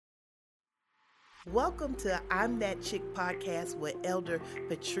Welcome to I'm That Chick podcast with Elder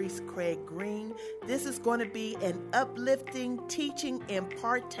Patrice Craig Green. This is going to be an uplifting, teaching,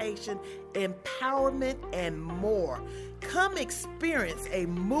 impartation, empowerment, and more. Come experience a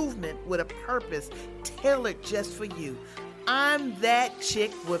movement with a purpose tailored just for you. I'm That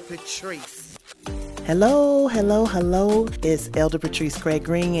Chick with Patrice. Hello. It's Elder Patrice Craig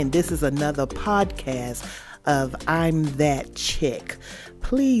Green, and this is another podcast of I'm That Chick.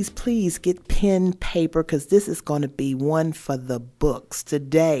 Please get pen, paper, because this is going to be one for the books.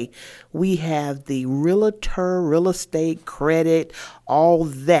 Today, we have the Realtor, real estate, credit, all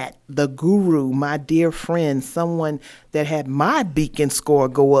that. The guru, my dear friend, someone that had my beacon score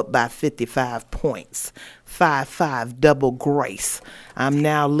go up by 55 points. 5-5 double grace. I'm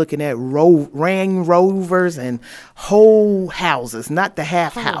now looking at Range Rovers and whole houses, not the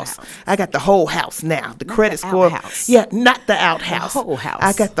half house. I got the whole house now. The credit score. Outhouse. Yeah, not the outhouse. The whole house.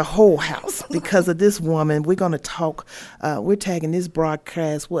 I got the whole house because of this woman. We're going to talk. We're tagging this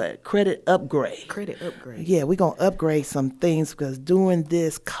broadcast, Credit upgrade. Credit upgrade. Yeah, we're going to upgrade some things because during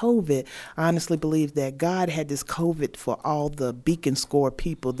this COVID, I honestly believe that God had this COVID for all the beacon score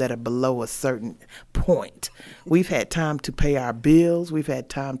people that are below a certain point. We've had time to pay our bills. We've had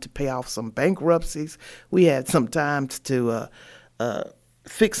time to pay off some bankruptcies. We had some time to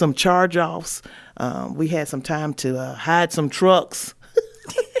fix some charge-offs. We had some time to hide some trucks.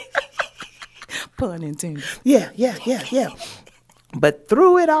 Pun intended. Yeah. But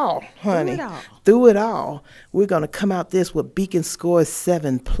through it all, honey, through it all, we're going to come out this with beacon scores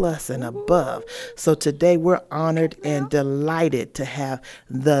 7+ and above. So today we're honored and delighted to have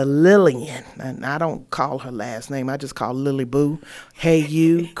the Lillian. And I don't call her last name. I just call Lily Boo. Hey,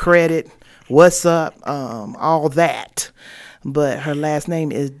 you, credit, what's up, all that. But her last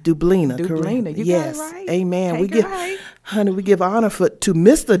name is DuBlina. DuBlina, you yes, got it right. Amen. Take it right. Honey, we give honor to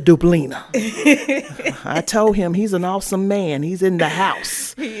Mr. DuBlina. I told him he's an awesome man. He's in the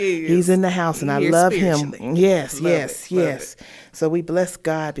house. He is. He's in the house, and I love him. Yes. Love it. So we bless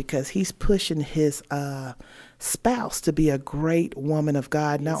God because he's pushing his spouse to be a great woman of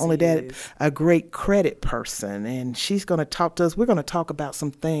God. Not only that, a great credit person. And she's going to talk to us. We're going to talk about some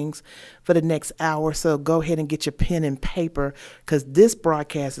things for the next hour. So go ahead and get your pen and paper because this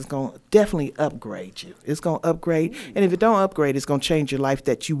broadcast is going to definitely upgrade you. It's going to upgrade. And if it don't upgrade, it's going to change your life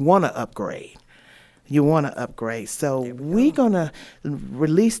that you want to upgrade. You want to upgrade. So we're going to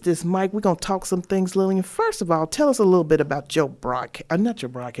release this mic. We're going to talk some things, Lillian. First of all, tell us a little bit about your broadcast. Not your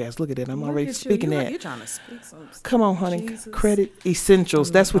broadcast. Look at it. I'm already speaking that. You're trying to speak something. Come on, honey. Jesus. Credit essentials.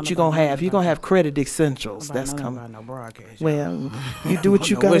 That's what you're going to have. You're going to have credit essentials. That's coming. No broadcast. Well, you do what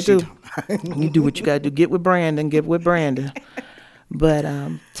you got to do. You do what you got to do. Get with Brandon. But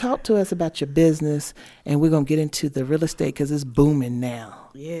talk to us about your business, and we're going to get into the real estate because it's booming now.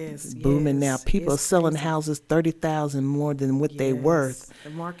 Yes, booming now. People are selling houses $30,000 more than what they worth. The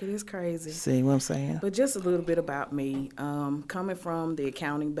market is crazy. See what I'm saying? But just a little bit about me. Coming from the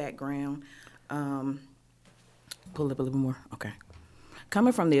accounting background, pull up a little more. Okay.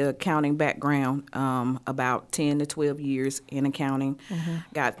 Coming from the accounting background, about 10 to 12 years in accounting,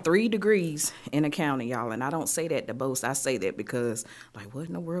 got 3 degrees in accounting, y'all. And I don't say that to boast. I say that because, like, what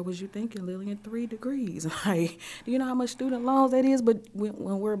in the world was you thinking, Lillian? 3 degrees. Like, do you know how much student loans that is? But we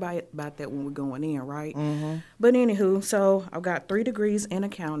don't worry about that when we're going in, right? But anywho, so I've got 3 degrees in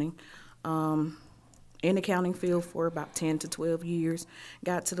accounting. In the accounting field for about 10 to 12 years,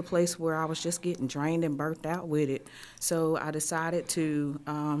 got to the place where I was just getting drained and burnt out with it. So I decided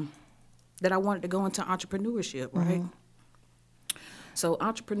that I wanted to go into entrepreneurship, right? So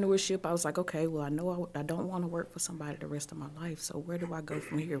entrepreneurship, I was like, okay, well, I know I don't want to work for somebody the rest of my life. So where do I go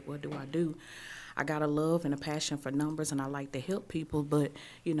from here? What do I do? I got a love and a passion for numbers, and I like to help people, but,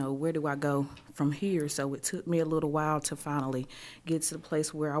 where do I go from here? So it took me a little while to finally get to the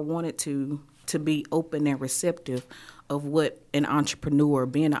place where I wanted to be open and receptive of what being an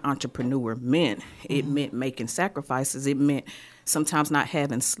entrepreneur meant. It meant making sacrifices. It meant sometimes not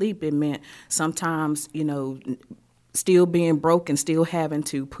having sleep. It meant sometimes, still being broke and still having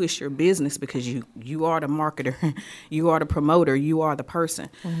to push your business because you are the marketer, you are the promoter, you are the person.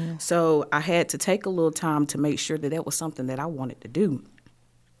 So I had to take a little time to make sure that was something that I wanted to do.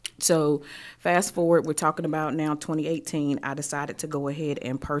 So fast forward, we're talking about now 2018, I decided to go ahead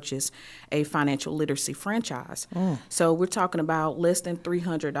and purchase a financial literacy franchise. So we're talking about less than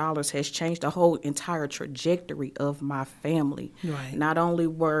 $300 has changed the whole entire trajectory of my family. Right. Not only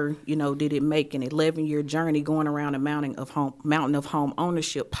did it make an 11-year journey going around a mountain of home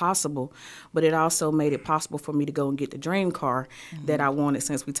ownership possible, but it also made it possible for me to go and get the dream car that I wanted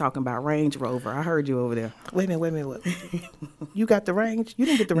since we're talking about Range Rover. I heard you over there. Wait a minute. You got the Range? You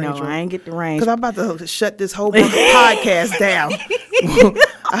didn't get the Range Range Rover? I ain't get the Range. Because I'm about to shut this whole podcast down.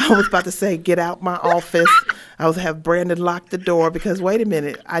 I was about to say, get out my office. I was have Brandon lock the door because, wait a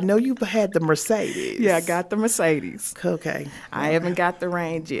minute, I know you've had the Mercedes. Yeah, I got the Mercedes. Okay. I haven't got the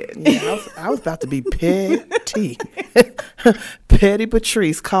Range yet. Yeah, I was about to be petty. Petty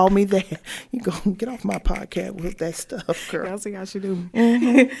Patrice, call me that. You go get off my podcast with that stuff, girl. Y'all see how she do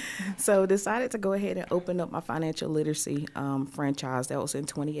me. So decided to go ahead and open up my financial literacy franchise. That was in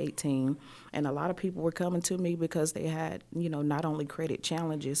 2018. And a lot of people were coming to me because they had, not only credit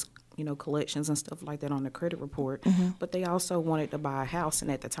challenges, collections and stuff like that on the credit report, but they also wanted to buy a house.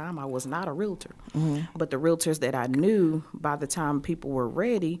 And at the time, I was not a realtor. But the realtors that I knew, by the time people were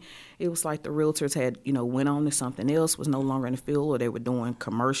ready, it was like the realtors had, went on to something else, was no longer in the field, or they were doing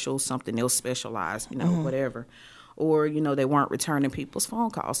commercials, something else specialized, whatever. Or, they weren't returning people's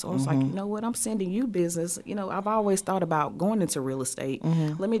phone calls. So I was like, you know what, I'm sending you business. I've always thought about going into real estate.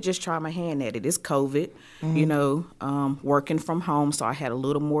 Let me just try my hand at it. It's COVID, working from home. So I had a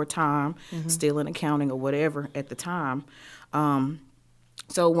little more time, still in accounting or whatever at the time.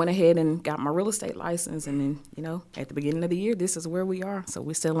 So went ahead and got my real estate license. And then, at the beginning of the year, this is where we are. So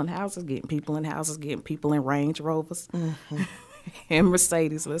we're selling houses, getting people in houses, getting people in Range Rovers. And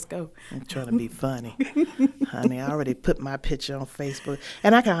Mercedes, let's go. I'm trying to be funny. Honey, I already put my picture on Facebook.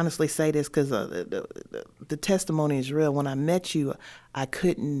 And I can honestly say this because the testimony is real. When I met you, I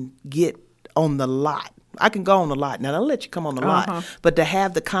couldn't get on the lot. I can go on the lot. Now, I'll let you come on the lot. But to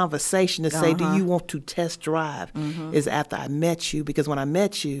have the conversation to say, do you want to test drive, is after I met you. Because when I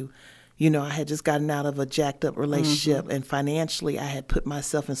met you, I had just gotten out of a jacked up relationship, and financially I had put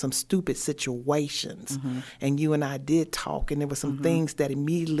myself in some stupid situations. And you and I did talk, and there were some things that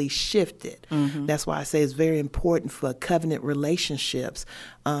immediately shifted. That's why I say it's very important for covenant relationships.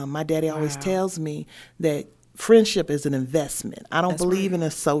 My daddy always tells me that friendship is an investment. I don't believe in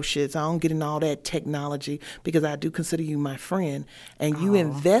associates. I don't get in all that technology because I do consider you my friend, and you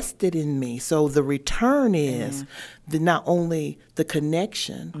invested in me. So the return is not only the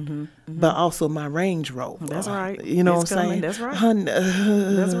connection, but also my Range Rover. That's right. You know what I'm saying? That's right.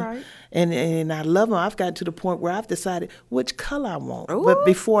 That's right. And I love them. I've gotten to the point where I've decided which color I want. Ooh. But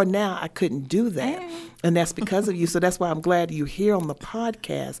before now, I couldn't do that. And that's because of you. So that's why I'm glad you're here on the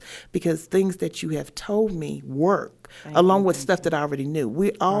podcast, because things that you have told me work, along with stuff that I already knew.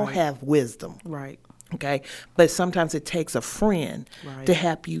 We all have wisdom. Right. Okay, but sometimes it takes a friend to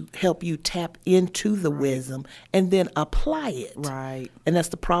help you tap into the wisdom and then apply it. Right. And that's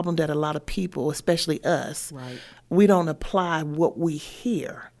the problem that a lot of people, especially us, we don't apply what we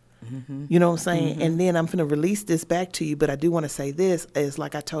hear. You know what I'm saying? And then I'm going to release this back to you, but I do want to say this is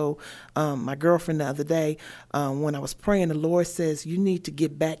like I told my girlfriend the other day when I was praying, the Lord says, you need to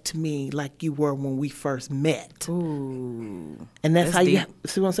get back to me like you were when we first met. Ooh. And that's how you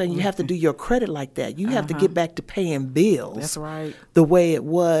see what I'm saying? You have to do your credit like that. You have to get back to paying bills. That's right. The way it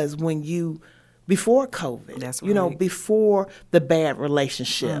was when before COVID, that's right. Before the bad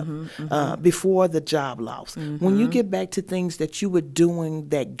relationship, before the job loss. When you get back to things that you were doing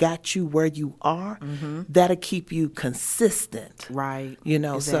that got you where you are, that'll keep you consistent. Right.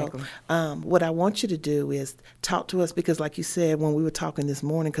 Exactly. So what I want you to do is talk to us, because like you said, when we were talking this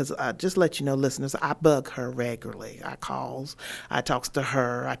morning, because just let you know, listeners, I bug her regularly. I calls, I talks to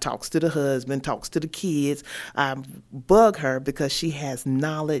her, I talks to the husband, talks to the kids. I bug her because she has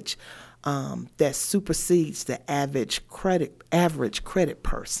knowledge that supersedes the average credit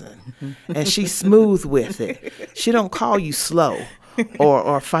person. And she's smooth with it. She don't call you slow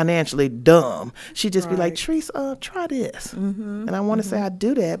or financially dumb. She just be like, Treese, try this. And I want to say I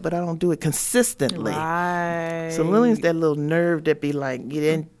do that, but I don't do it consistently. Right. So Lillian's that little nerve that be like, you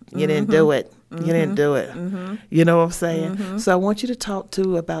didn't do it. You didn't do it. You know what I'm saying? So I want you to talk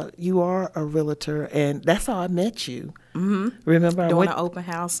about, you are a realtor, and that's how I met you. Remember, doing an open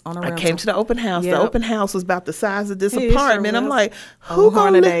house on a rental. I came to the open house. Yep. The open house was about the size of this apartment. Sure I'm like, who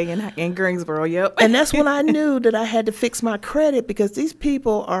gonna live in Greensboro? Yep. And that's when I knew that I had to fix my credit, because these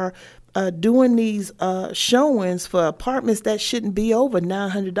people are doing these showings for apartments that shouldn't be over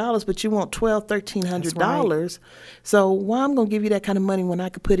 $900, but you want $1,200-$1,300. Right. So why I'm gonna give you that kind of money when I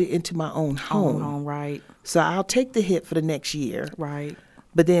could put it into my own home? Right. So I'll take the hit for the next year. Right.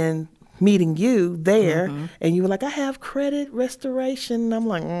 But then meeting you there, and you were like, I have credit restoration. I'm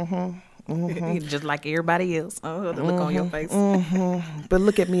like, just like everybody else. The look on your face. But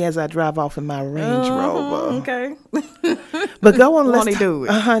look at me as I drive off in my Range Rover. Okay. But go on, let's do it.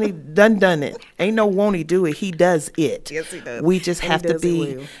 Honey, done it. Ain't no won't he do it. He does it. Yes, he does. We just have to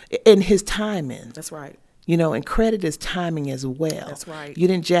be in his timing. That's right. And credit is timing as well. That's right. You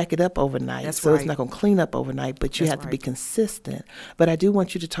didn't jack it up overnight, That's so right. it's not going to clean up overnight, but you have to be consistent. But I do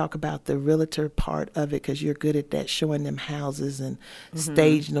want you to talk about the realtor part of it, because you're good at that, showing them houses and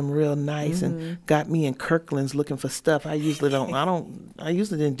staging them real nice, and got me in Kirkland's looking for stuff. I usually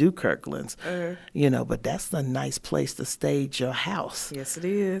didn't do Kirkland's, but that's a nice place to stage your house. Yes, it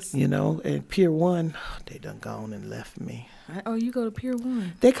is. And Pier 1, they done gone and left me. Oh, you go to Pier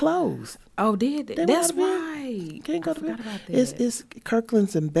 1? They closed. Oh, did they? That's right. Can't go to forgot about that. It's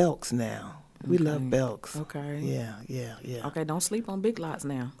Kirkland's and Belk's now. We love Belk's. Okay. Yeah. Okay, don't sleep on Big Lots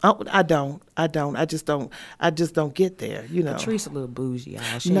now. Oh, I don't. I just don't get there. Patrice a little bougie,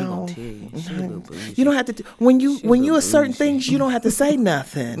 y'all. She ain't gonna tell you. She a little bougie. You don't have to. When you are certain things, you don't have to say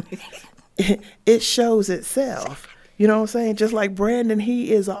nothing. It shows itself. You know what I'm saying? Just like Brandon,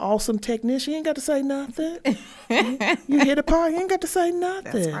 he is an awesome technician. You ain't got to say nothing. You hit a part, you ain't got to say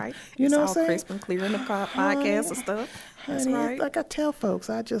nothing. That's right. You know what I'm saying? Crisp and clear in the podcast and stuff. That's Honey, right. like I tell folks,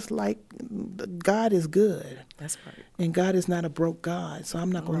 I just like, God is good. That's right. And God is not a broke God, so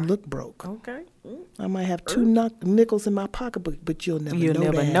I'm not going to look broke. Okay. I might have two nickels in my pocketbook, but you'll never know that.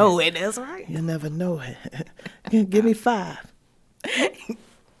 You'll never know it. That's right. You'll never know it. Give me 5.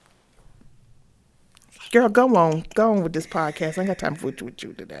 Girl, go on with this podcast. I ain't got time for with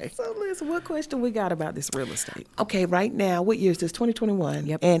you today. So, listen, what question we got about this real estate? Okay, right now, what year is this? 2021.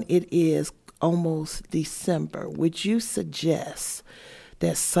 Yep. And it is almost December. Would you suggest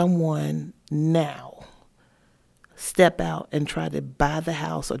that someone now step out and try to buy the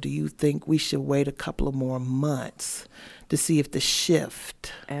house, or do you think we should wait a couple of more months to see if the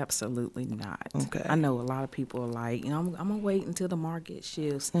shift? Absolutely not. Okay. I know a lot of people are like, I'm going to wait until the market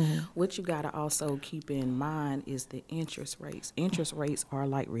shifts. What you got to also keep in mind is the interest rates. Interest rates are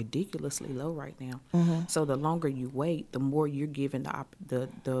like ridiculously low right now. So the longer you wait, the more you're giving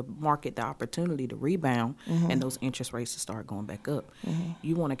the market the opportunity to rebound and those interest rates to start going back up.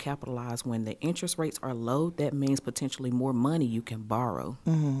 You want to capitalize when the interest rates are low. That means potentially more money you can borrow.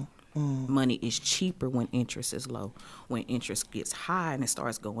 Money is cheaper when interest is low. When interest gets high and it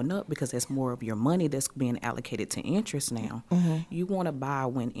starts going up, because there's more of your money that's being allocated to interest now, you want to buy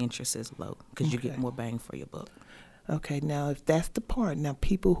when interest is low, because you get more bang for your buck. Okay, now if that's the part, now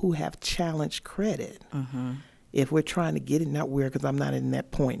people who have challenged credit, if we're trying to get it, not we're, because I'm not in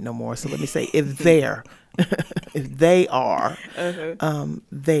that point no more, so let me say if they are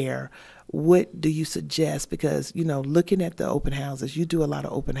there, what do you suggest? Because, looking at the open houses, you do a lot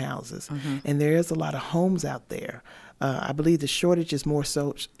of open houses, and there is a lot of homes out there. I believe the shortage is more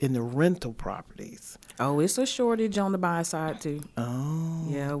so in the rental properties. Oh, it's a shortage on the buy side too. Oh.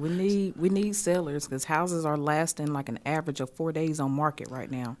 Yeah, we need sellers, because houses are lasting like an average of 4 days on market right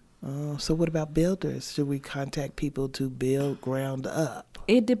now. So what about builders? Should we contact people to build ground up?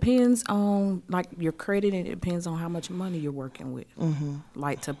 It depends on your credit, and it depends on how much money you're working with.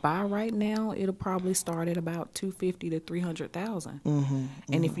 Like to buy right now, it'll probably start at about $250,000 to $300,000.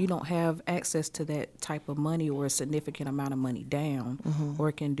 And if you don't have access to that type of money, or a significant amount of money down,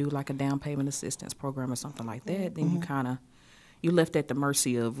 or can do like a down payment assistance program or something like that, then you're left at the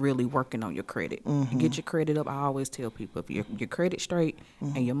mercy of really working on your credit. You get your credit up. I always tell people, if your credit straight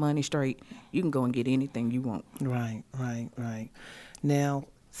and your money straight, you can go and get anything you want. Right. Now,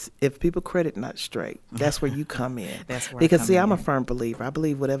 if people credit not straight, that's where you come in. That's where because I'm a firm believer. I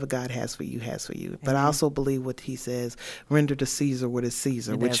believe whatever God has for you, has for you. But I also believe what he says, render to Caesar what is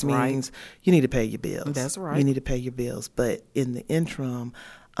Caesar, which means you need to pay your bills. That's right. You need to pay your bills. But in the interim,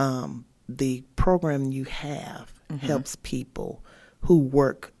 the program you have helps people who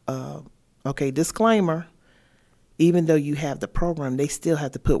work. Disclaimer. Even though you have the program, they still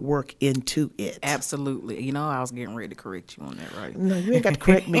have to put work into it. Absolutely. I was getting ready to correct you on that, right? No, you ain't got to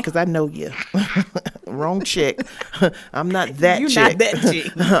correct me, because I know you. Wrong chick. I'm not that chick. You're not that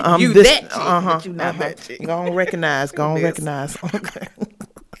chick. I'm that chick, but you're not that chick. Go on, recognize. Okay.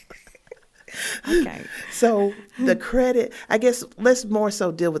 Okay. So the credit, I guess let's more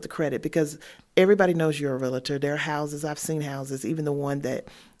so deal with the credit, because everybody knows you're a realtor. There are houses, I've seen houses, even the one that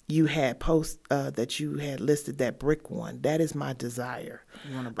you had that you had listed, that brick one. That is my desire.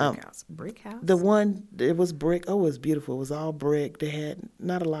 You want a brick house? Brick house? The one, it was brick. Oh, it was beautiful. It was all brick. They had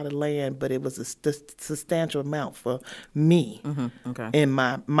not a lot of land, but it was a substantial amount for me and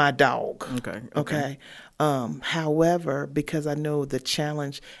my dog. Okay. However, because I know the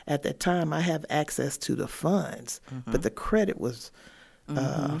challenge at that time, I have access to the funds, but the credit was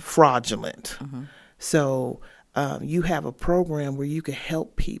fraudulent. So you have a program where you can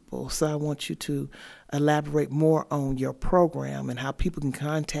help people. So I want you to elaborate more on your program and how people can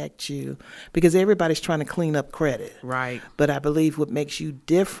contact you, because everybody's trying to clean up credit. Right. But I believe what makes you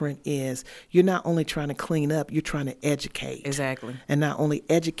different is you're not only trying to clean up, you're trying to educate. Exactly. And not only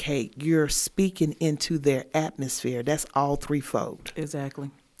educate, you're speaking into their atmosphere. That's all threefold.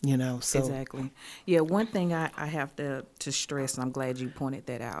 Exactly. So. Exactly. Yeah, one thing I have to stress, and I'm glad you pointed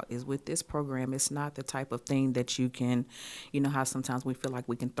that out, is with this program, it's not the type of thing that you can, how sometimes we feel like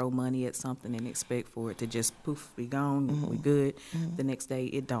we can throw money at something and expect for it to just poof, be gone, we good. The next day,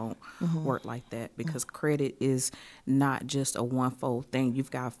 it don't work like that, because credit is not just a one-fold thing. You've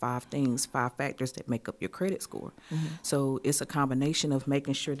got 5 factors that make up your credit score. So it's a combination of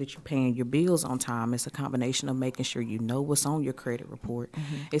making sure that you're paying your bills on time. It's a combination of making sure you know what's on your credit report.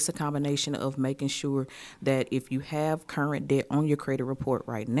 It's a combination of making sure that if you have current debt on your credit report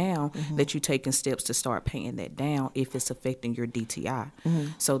right now, that you're taking steps to start paying that down if it's affecting your DTI.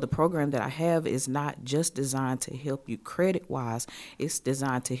 So the program that I have is not just designed to help you credit-wise. It's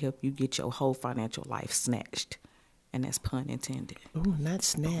designed to help you get your whole financial life snatched. And that's pun intended. Ooh, not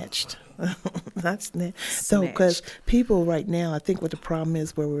snatched. Not snatched. So, because people right now, I think what the problem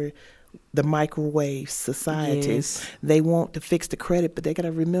is where we're the microwave society. Yes. They want to fix the credit, but they got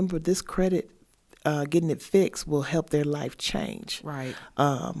to remember this credit, getting it fixed will help their life change. Right.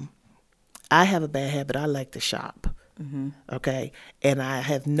 I have a bad habit. I like to shop. Okay. And I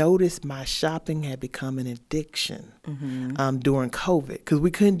have noticed my shopping had become an addiction during COVID, because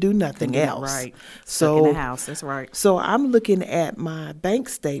we couldn't do nothing else. Right. So stuck in the house. That's right. So I'm looking at my bank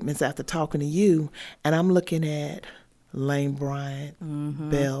statements after talking to you, and I'm looking at Lane Bryant,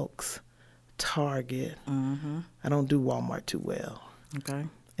 Belk's, Target. I don't do Walmart too well. Okay.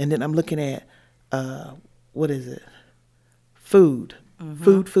 And then I'm looking at, what is it? Food.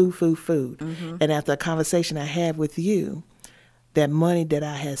 Food. And after a conversation I had with you, that money that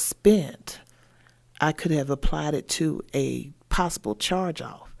I had spent, I could have applied it to a possible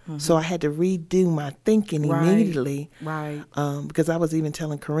charge-off. So I had to redo my thinking immediately. Right. Because I was even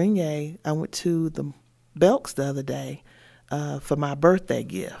telling Corinne, I went to the Belks the other day for my birthday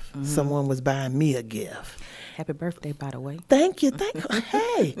gift. Someone was buying me a gift. Happy birthday, by the way. Thank you.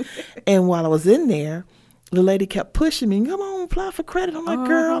 Hey. And while I was in there, the lady kept pushing me, come on, apply for credit. I'm like,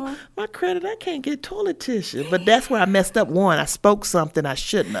 girl, my credit, I can't get toilet tissue. But that's where I messed up. One, I spoke something I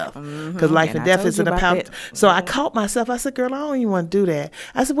shouldn't have, because life and death isn't about. So I caught myself. I said, girl, I don't even want to do that.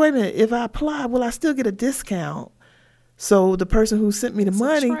 I said, wait a minute, if I apply, will I still get a discount? So the person who sent me the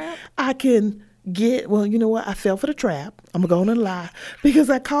money, I can get, well, you know what? I fell for the trap. I'm going to lie, because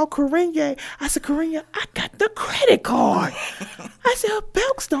I called Corinne. I said, Corinne, I got the credit card. I said,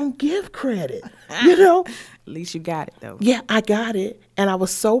 Belks don't give credit, At least you got it, though. Yeah, I got it. And I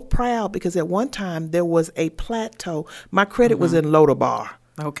was so proud, because at one time there was a plateau. My credit was in Lodabar.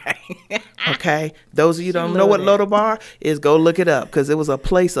 Okay. Okay. Those of you don't know what Lodabar is, go look it up, because it was a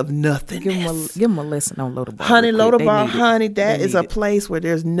place of nothingness. Give them a lesson on Lodabar. Honey, Lodabar, honey, that is a place where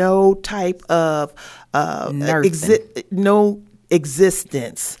there's no type of no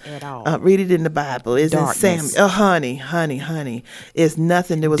existence at all. Read it in the Bible. It's Darkness. in Samuel. Honey. It's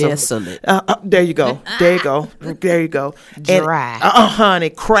nothing. There was desolate. There you go. There you go. Dry. And, honey,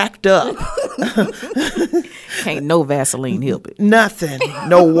 cracked up. Can't no Vaseline help it. Nothing.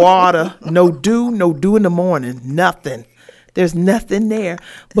 No water. No dew in the morning. Nothing. There's nothing there.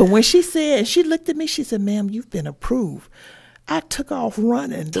 But when she said, she looked at me, she said, ma'am, you've been approved. I took off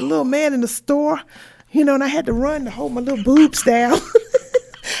running. The little man in the store, and I had to run to hold my little boobs down.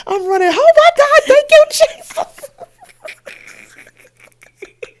 I'm running. Oh my God, thank you, Jesus.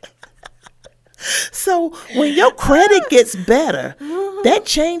 So when your credit gets better, that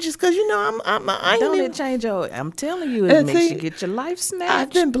changes, because It change your? I'm telling you, it makes you get your life snatched.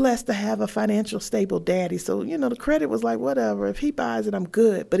 I've been blessed to have a financial stable daddy, so the credit was like whatever. If he buys it, I'm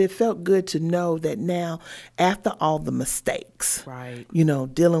good. But it felt good to know that now, after all the mistakes, right?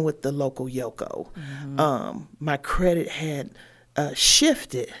 Dealing with the local Yoko, my credit had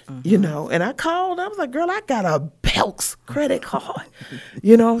shifted, and I called. I was like, girl, I got a Belks credit card.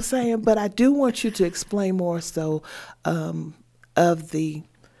 You know what I'm saying? But I do want you to explain more so of the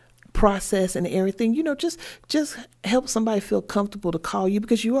process and everything. Just help somebody feel comfortable to call you,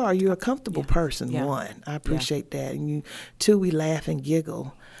 because you're a comfortable person. Yeah. One, I appreciate that, and you two, we laugh and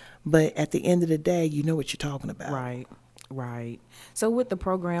giggle, but at the end of the day, you know what you're talking about. Right. So with the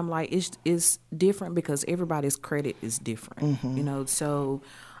program, it's different, because everybody's credit is different. So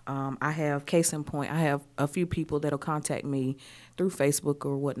I have, case in point, I have a few people that'll contact me through Facebook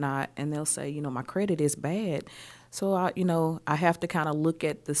or whatnot, and they'll say, my credit is bad. So I have to kind of look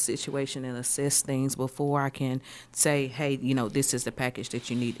at the situation and assess things before I can say, hey, this is the package that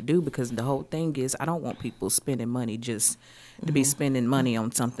you need to do, because the whole thing is I don't want people spending money just to be spending money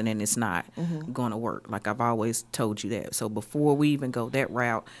on something and it's not going to work. Like I've always told you that. So before we even go that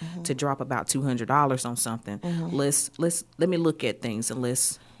route to drop about $200 on something, let me look at things and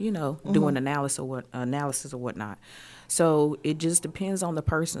let's do an analysis or whatnot. So it just depends on the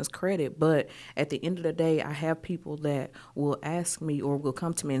person's credit. But at the end of the day, I have people that will ask me or will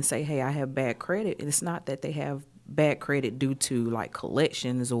come to me and say, hey, I have bad credit. And it's not that they have bad credit due to like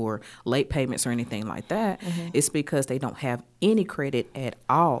collections or late payments or anything like that. It's because they don't have any credit at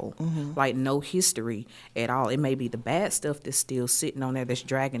all, like no history at all. It may be the bad stuff that's still sitting on there that's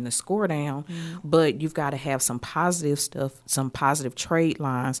dragging the score down, but you've got to have some positive stuff, some positive trade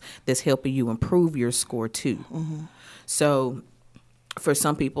lines that's helping you improve your score too. So for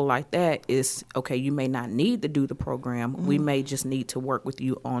some people like that, it's okay, you may not need to do the program. We may just need to work with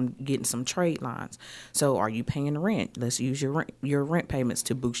you on getting some trade lines. So are you paying rent? Let's use your rent payments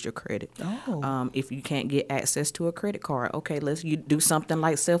to boost your credit. If you can't get access to a credit card, okay, you do something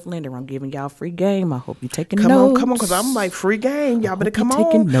like self-lender. I'm giving y'all free game. I hope you're taking notes. Come on, because I'm like, free game. Y'all better come on.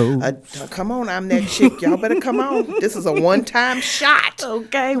 Taking notes. Come on, I'm that chick. Y'all better come on. This is a one-time shot.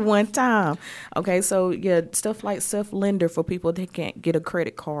 Okay, one time. Okay, so yeah, stuff like self-lender for people that can't get a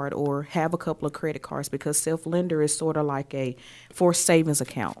credit card or have a couple of credit cards, because self-lender is sort of like a forced savings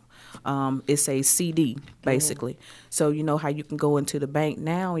account. It's a CD, basically. So you know how you can go into the bank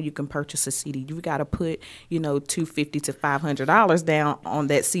now and you can purchase a CD. You got to put, $250 to $500 down on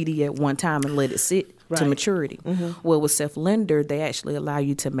that CD at one time and let it sit to maturity. Well, with self-lender, they actually allow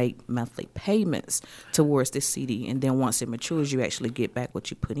you to make monthly payments towards this CD, and then once it matures, you actually get back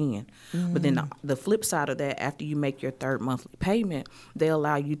what you put in. But then the flip side of that, after you make your third monthly payment, they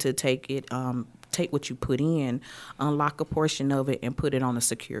allow you to take what you put in, unlock a portion of it, and put it on a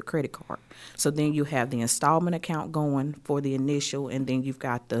secure credit card. So then you have the installment account going for the initial, and then you've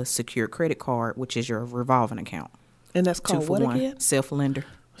got the secure credit card, which is your revolving account. And that's called what again? Self-lender.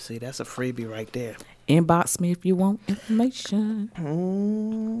 See, that's a freebie right there. Inbox me if you want information.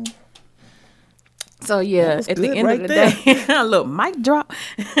 So yeah, at the end of the day, a little mic drop.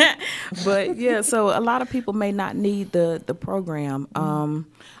 But yeah, so a lot of people may not need the program,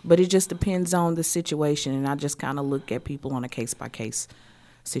 but it just depends on the situation, and I just kind of look at people on a case by case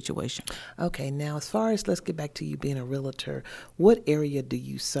situation. Okay, now as far as, let's get back to you being a realtor, what area do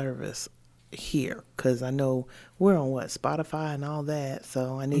you service here? Because I know we're on Spotify and all that,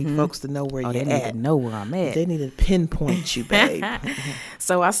 so I need folks to know where you're at. They need to know where I'm at. They need to pinpoint you, babe.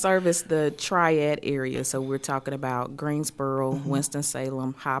 So I service the Triad area. So we're talking about Greensboro,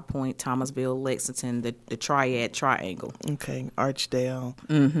 Winston-Salem, High Point, Thomasville, Lexington, the Triad Triangle. Okay, Archdale.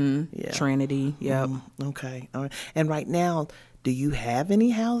 Yeah. Trinity. Yep. Okay. All right. And right now, do you have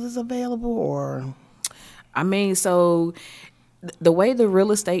any houses available, or? I mean, so the way the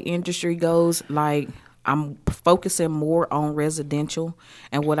real estate industry goes, like, I'm focusing more on residential.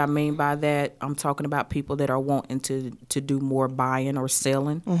 And what I mean by that, I'm talking about people that are wanting to do more buying or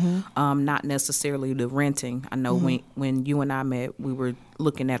selling, not necessarily the renting. I know when you and I met, we were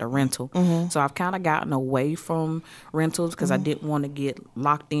looking at a rental. So I've kind of gotten away from rentals because I didn't want to get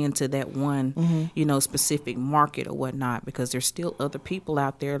locked into that one, specific market or whatnot, because there's still other people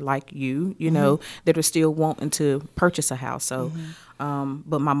out there like you, know, that are still wanting to purchase a house. So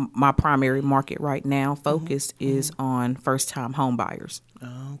but my primary market right now focus is on first-time home buyers.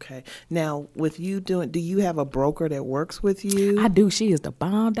 Okay. Now, with you do you have a broker that works with you? I do. She is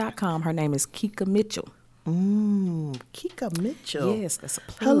DuBlina.com. Her name is Kika Mitchell. Kika Mitchell. Yes, that's a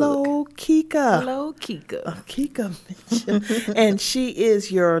plug. Hello, Kika. Hello, Kika. Kika Mitchell. And she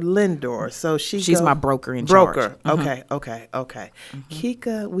is your lender. So she's my broker in charge. Okay.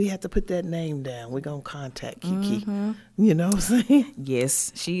 Kika, we have to put that name down. We're going to contact Kiki. You know what I'm saying?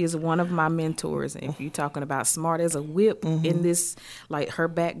 Yes, she is one of my mentors. And if you're talking about smart as a whip in this, like, her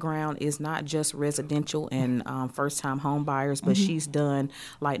background is not just residential and first-time home buyers, but she's done,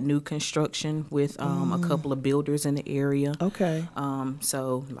 like, new construction with a couple of builders in the area. Okay.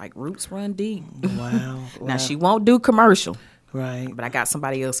 So, like, roots run deep. Wow. Now, she won't do commercial. Right. But I got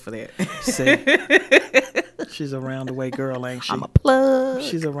somebody else for that. See? She's a round-the-way girl, ain't she? I'm a plug.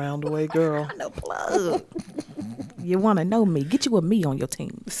 She's a round-the-way girl. I'm a plug. You want to know me? Get you a me on your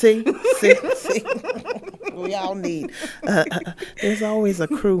team. See? We all need. There's always a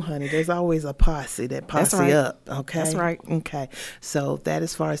crew, honey. There's always a posse. That posse right. up. Okay. That's right. Okay. So that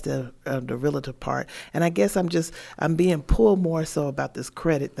as far as the realtor part, and I guess I'm being pulled more so about this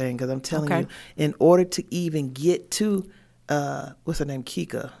credit thing, because I'm telling you, in order to even get to what's her name,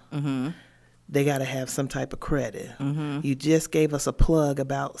 Kika. they got to have some type of credit. You just gave us a plug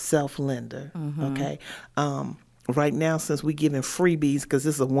about self-lender, okay? Right now, since we giving freebies, because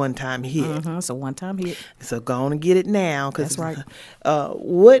this is a one-time hit. It's a one-time hit. So go on and get it now. That's right.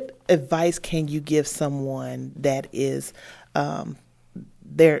 What advice can you give someone that is,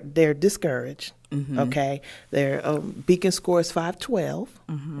 they're discouraged, okay? Their Beacon score is 512,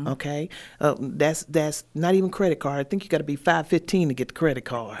 okay? That's not even credit card. I think you got to be 515 to get the credit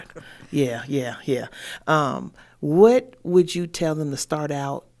card. Yeah. What would you tell them to start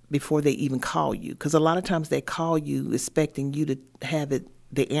out before they even call you? Because a lot of times they call you expecting you to have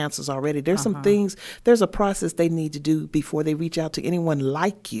the answers already. There's some things, there's a process they need to do before they reach out to anyone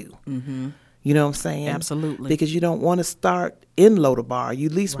like you. You know what I'm saying? Absolutely. Because you don't want to start in Lodabar. You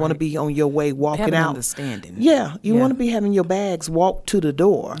at least want to be on your way walking Have an out. Understanding. Yeah, you want to be having your bags walk to the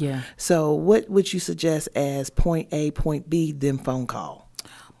door. Yeah. So what would you suggest as point A, point B, then phone call?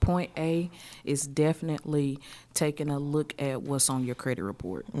 Point A is definitely taking a look at what's on your credit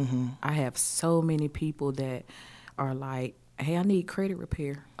report. I have so many people that are like, hey, I need credit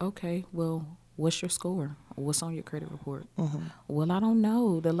repair. Okay, well, what's your score? What's on your credit report? Well, I don't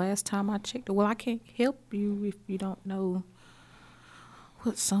know. The last time I checked it, well, I can't help you if you don't know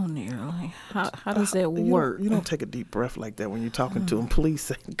what's on there. Like, how does that work? You don't take a deep breath like that when you're talking to them. Please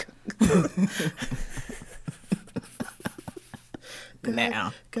say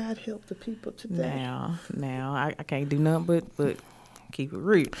God help the people today. Now, I can't do nothing but keep it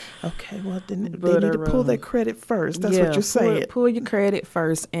real. Okay, well, then they need to pull their credit first. That's what you're saying. Pull your credit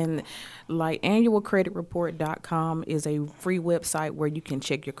first. And like annualcreditreport.com is a free website where you can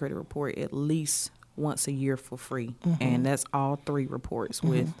check your credit report at least once a year for free. And that's all 3 reports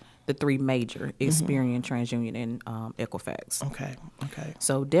with the 3 major, Experian, TransUnion, and Equifax. Okay.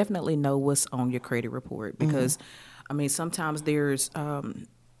 So definitely know what's on your credit report because, I mean, sometimes there's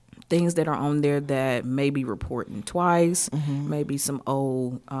things that are on there that may be reporting twice, maybe some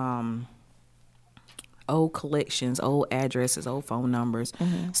old collections, old addresses, old phone numbers,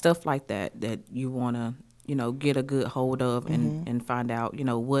 stuff like that you want to, get a good hold of and find out,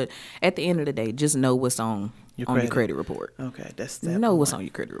 what, at the end of the day, just know what's on your credit report. Okay, that's step Know one. what's on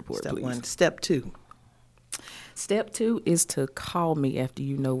your credit report, Step please. 1. Step 2. Step 2 is to call me after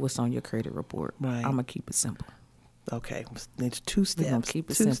you know what's on your credit report. Right. I'm going to keep it simple. Okay, it's 2 steps. We're going to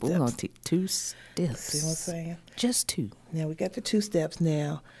keep it simple. We're going to take 2 steps. See what I'm saying? Just 2. Now we got the 2 steps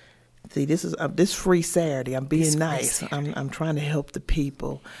now. See, this is this free Saturday. I'm being nice. I'm trying to help the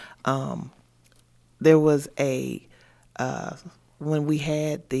people. There was when we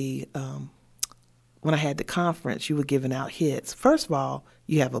had when I had the conference, you were giving out hits. First of all,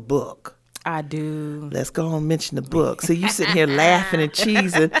 you have a book. I do. Let's go on and mention the book. So you sitting here laughing and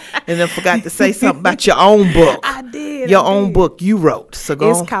cheesing and then forgot to say something about your own book. I did. Your own book you wrote. So go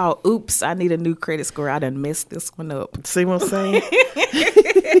on. It's called Oops, I Need a New Credit Score. I done messed this one up. See what I'm saying?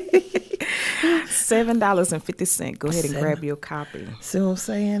 $7.50. Go ahead and grab your copy. See what I'm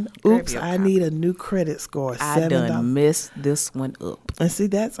saying? Grab Oops, your I copy. need a new credit score. I done messed this one up. And see,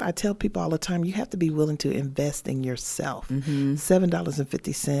 I tell people all the time, you have to be willing to invest in yourself.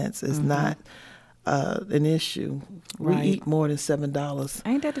 $7.50 is not an issue. Right. We eat more than $7.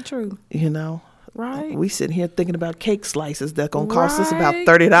 Ain't that the truth? Right. We sitting here thinking about cake slices that gonna cost us about Right.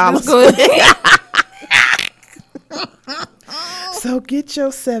 $30. So get your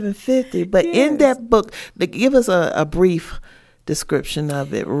 $7.50. But in that book, give us a brief description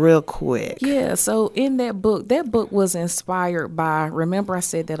of it real quick. Yeah, so in that book was inspired by, remember I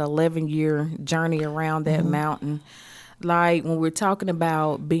said that 11-year journey around that mountain. Like when we're talking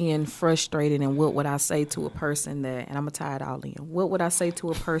about being frustrated and what would I say to a person that, and I'm going to tie it all in. What would I say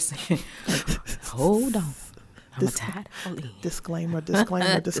to a person? Hold on. I'm going to tie it all in. Disclaimer. I'm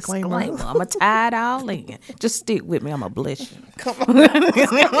going to tie it all in. Just stick with me. I'm going to bless you. Come on.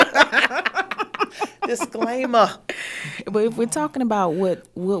 Disclaimer. But if we're talking about what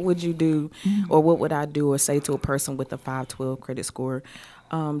would you do or what would I do or say to a person with a 512 credit score,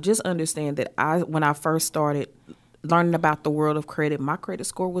 just understand that when I first started learning about the world of credit, my credit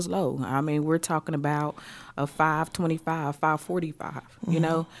score was low. I mean, we're talking about a 525,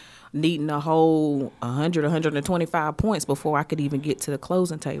 545, needing a whole 100, 125 points before I could even get to the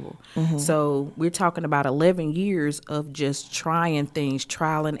closing table. So we're talking about 11 years of just trying things,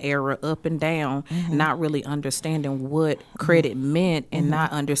 trial and error, up and down, not really understanding what credit meant and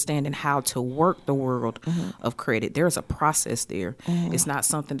not understanding how to work the world of credit. There's a process there. It's not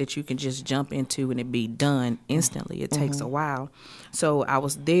something that you can just jump into and it be done instantly. It takes a while. So I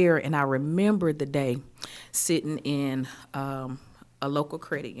was there and I remember the day sitting in a local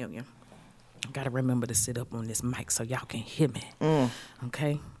credit union. I got to remember to sit up on this mic so y'all can hear me.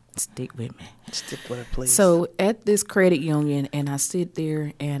 Okay? Stick with me. Stick with it, please. So at this credit union, and I sit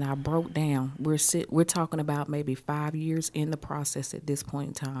there and I broke down. We're talking about maybe 5 years in the process at this point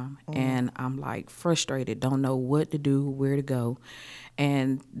in time, and I'm like frustrated, don't know what to do, where to go.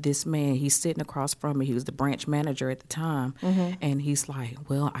 And this man, he's sitting across from me. He was the branch manager at the time, and he's like,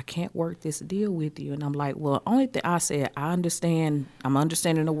 "Well, I can't work this deal with you." And I'm like, "Well, only thing I said, I understand. I'm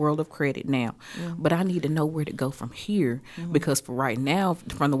understanding the world of credit now, but I need to know where to go from here because for right now,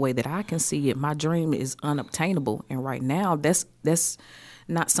 from the way that I can see it, my dream is unobtainable, and right now, that's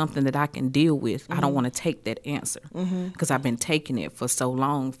not something that I can deal with. I don't want to take that answer because I've been taking it for so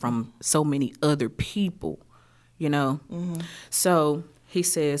long from so many other people, you know." So he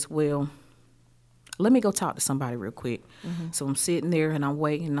says, "Well, let me go talk to somebody real quick." So I'm sitting there and I'm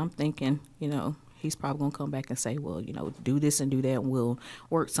waiting and I'm thinking, you know, he's probably going to come back and say, "Well, you know, do this and do that and we'll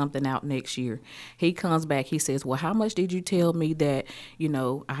work something out next year." He comes back. He says, "Well, how much did you tell me that, you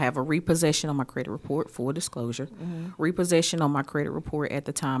know, I have a repossession on my credit report, full disclosure, repossession on my credit report at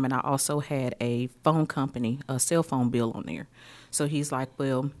the time, and I also had a phone company, a cell phone bill on there." So he's like,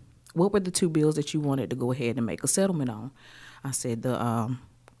 "Well, what were the two bills that you wanted to go ahead and make a settlement on?" I said, "The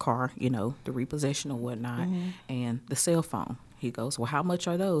car, you know, the repossession or whatnot, and the cell phone." He goes, "Well, how much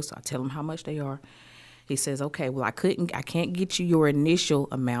are those?" I tell him how much they are. He says, "Okay, well, I can't get you your initial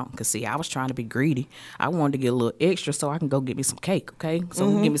amount because, see, I was trying to be greedy. I wanted to get a little extra so I can go get me some cake, okay? So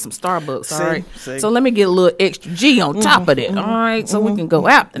give me some Starbucks, all right? So let me get a little extra G on top of that, all right? So we can go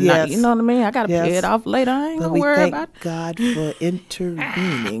out tonight. You know what I mean? I got to pay it off later. I ain't going to worry about it." God for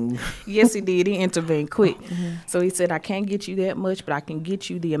intervening. Yes, he did. He intervened quick. So he said, "I can't get you that much, but I can get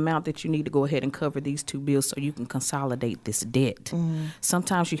you the amount that you need to go ahead and cover these two bills so you can consolidate this debt."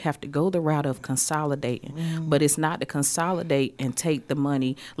 Sometimes you have to go the route of consolidating, but it's not to consolidate and take the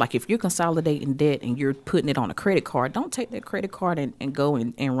money. Like if you're consolidating debt and you're putting it on a credit card, don't take that credit card and go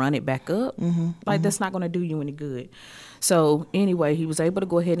and run it back up. Like that's not going to do you any good. So anyway, he was able to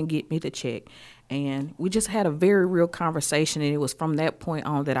go ahead and get me the check. And we just had a very real conversation, and it was from that point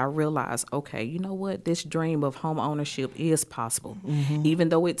on that I realized, okay, you know what? This dream of home ownership is possible. Even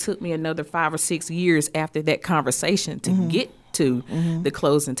though it took me another 5 or 6 years after that conversation to get to the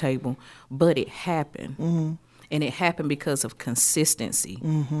closing table, but it happened. And it happened because of consistency.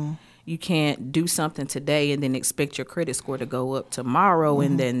 You can't do something today and then expect your credit score to go up tomorrow,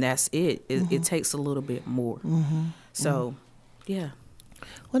 and then that's it. It takes a little bit more. So, yeah.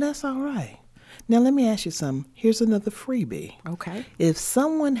 Well, that's all right. Now, let me ask you something. Here's another freebie. Okay. If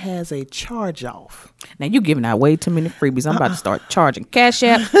someone has a charge off. Now, you're giving out way too many freebies. I'm about to start charging Cash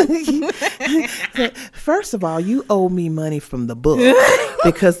App. First of all, you owe me money from the book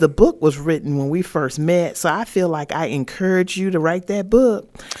because the book was written when we first met. So I feel like I encourage you to write that book.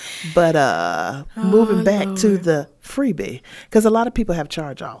 But moving back to the freebie, because a lot of people have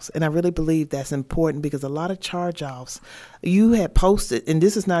charge-offs, and I really believe that's important because a lot of charge-offs you had posted, and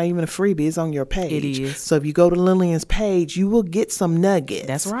this is not even a freebie, it's on your page. It is. So if you go to Lillian's page, you will get some nuggets.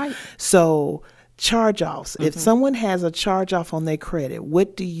 That's right. So charge-offs, if someone has a charge-off on their credit,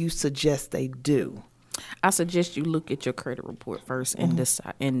 what do you suggest they do? I suggest you look at your credit report first and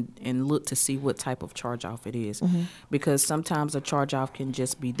decide and look to see what type of charge off it is, because sometimes a charge off can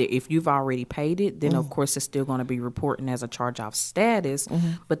just be there. If you've already paid it, then of course it's still going to be reporting as a charge off status,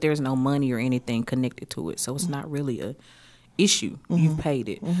 but there's no money or anything connected to it, so it's not really a issue. You've paid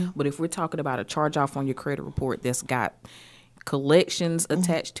it. But if we're talking about a charge off on your credit report that's got collections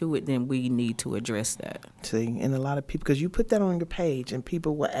attached to it, then we need to address that. See, and a lot of people, because you put that on your page and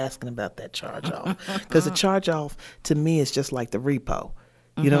people were asking about that charge off, because the charge off to me is just like the repo.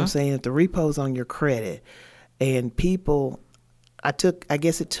 You know what I'm saying? If the repo's on your credit, and people, I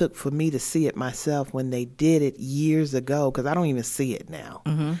guess it took for me to see it myself when they did it years ago, because I don't even see it now.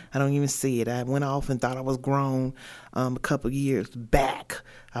 I don't even see it. I went off and thought I was grown a couple years back.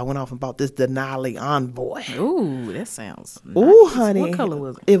 I went off and bought this Denali Envoy. Ooh, that sounds nice. Ooh, honey. What color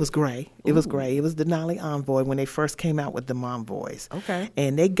was it? It was gray. It was gray. It was Denali Envoy when they first came out with the Envoys. Okay.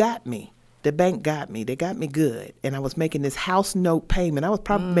 And they got me. The bank got me. They got me good. And I was making this house note payment. I was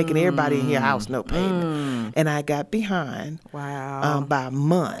probably making everybody in here house note payment. And I got behind by a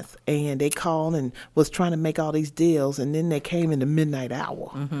month. And they called and was trying to make all these deals. And then they came in the midnight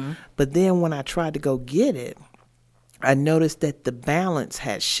hour. But then when I tried to go get it, I noticed that the balance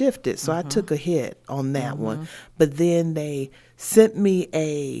had shifted. So I took a hit on that one. But then they sent me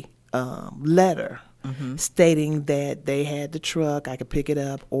a letter stating that they had the truck, I could pick it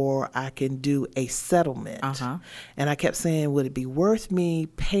up, or I can do a settlement. And I kept saying, would it be worth me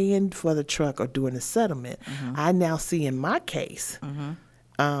paying for the truck or doing a settlement? I now see in my case,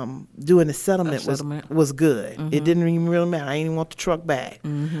 doing the settlement was good. It didn't even really matter. I didn't even want the truck back.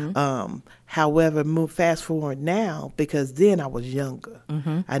 However, fast forward now, because then I was younger.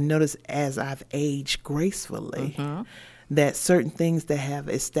 I noticed as I've aged gracefully that certain things that have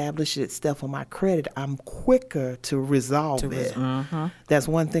established itself on my credit, I'm quicker to resolve it. That's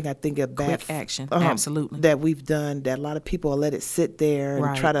one thing I think about. Quick action, absolutely. That we've done, that a lot of people let it sit there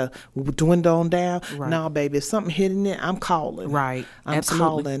and try to dwindle on down. No, baby, if something hitting it, I'm calling. Right, I'm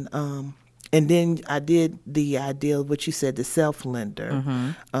absolutely. calling. And then I did the idea of what you said, the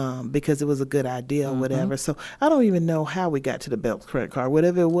self-lender, because it was a good idea or whatever. So I don't even know how we got to the Belts credit card.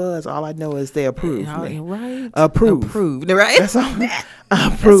 Whatever it was, all I know is they approved me. Right. Approved, right? That's all. Approved.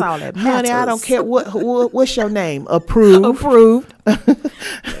 That's all that matters. Honey, I don't care what's your name. Approved. Approved.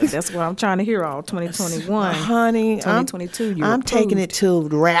 That's what I'm trying to hear all 2021. Honey, 2022, I'm taking it to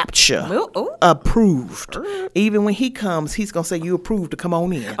rapture. Ooh. Approved. Even when he comes, he's going to say, you approved to come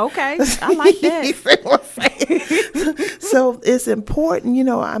on in. Okay. I like that. So it's important,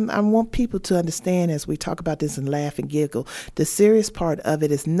 I want people to understand as we talk about this and laugh and giggle, the serious part of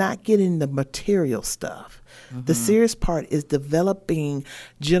it is not getting the material stuff. The serious part is developing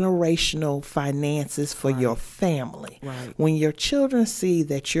generational finances for your family. Right. When your children see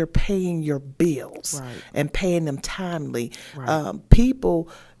that you're paying your bills and paying them timely, people,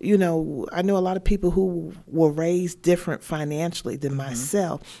 I know a lot of people who were raised different financially than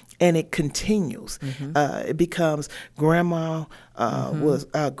myself, and it continues. It becomes grandma was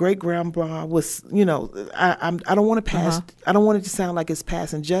great grandma was. I don't want to pass. I don't want it to sound like it's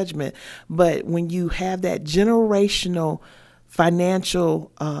passing judgment, but when you have that generational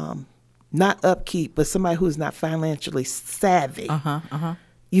financial, not upkeep, but somebody who's not financially savvy,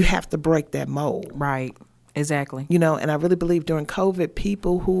 you have to break that mold. Right. Exactly. And I really believe during COVID,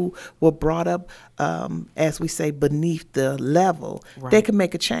 people who were brought up, as we say, beneath the level, they can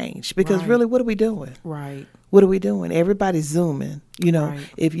make a change. Because really, what are we doing? Right. What are we doing? Everybody's zooming.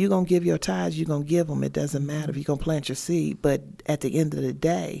 If you're going to give your tithes, you're going to give them. It doesn't matter if you're going to plant your seed. But at the end of the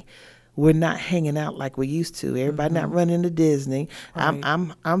day, we're not hanging out like we used to. Everybody not running to Disney. Right.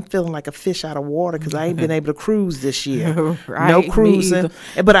 I'm feeling like a fish out of water because I ain't been able to cruise this year. Right, no cruising.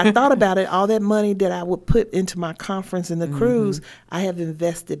 But I thought about it. All that money that I would put into my conference and the cruise, I have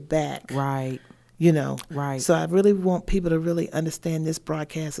invested back. Right. Right. So I really want people to really understand this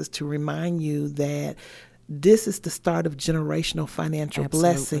broadcast is to remind you that this is the start of generational financial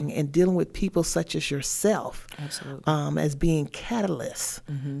blessing and dealing with people such as yourself as being catalysts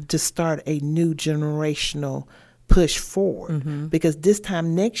to start a new generational push forward. Because this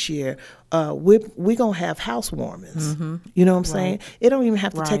time next year, we're going to have housewarmings. You know what I'm saying? It don't even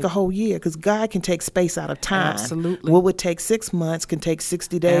have to take a whole year because God can take space out of time. Absolutely. What would take 6 months can take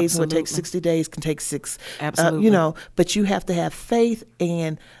 60 days. What would take 60 days can take 6. Absolutely. But you have to have faith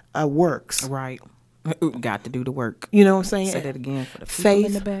and works. Right. Got to do the work. You know what I'm saying? Say that again for the people faith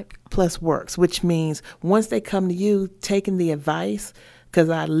in the back. Plus works, which means once they come to you, taking the advice, because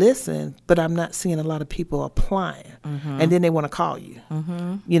I listen, but I'm not seeing a lot of people applying. And then they want to call you,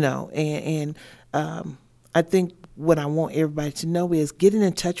 and I think what I want everybody to know is getting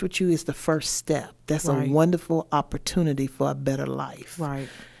in touch with you is the first step. That's a wonderful opportunity for a better life. Right.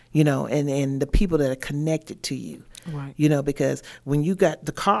 And the people that are connected to you. Right. Because when you got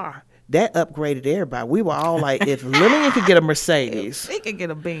the car, that upgraded everybody. We were all like, if Lillian could get a Mercedes. She could get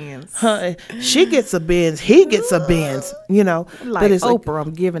a Benz. She gets a Benz. He gets a Benz, Like but it's Oprah,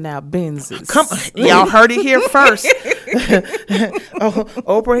 I'm giving out Benzes. Come on. Y'all heard it here first.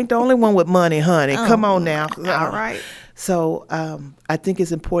 Oprah ain't the only one with money, honey. Come on now. All right. So I think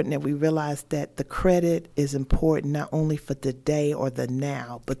it's important that we realize that the credit is important not only for the day or the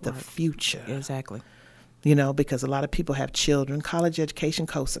now, but the future. Exactly. Because a lot of people have children. College education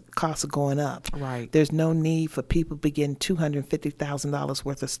costs are going up. Right. There's no need for people to be getting $250,000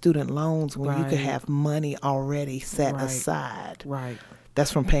 worth of student loans when you could have money already set aside. Right.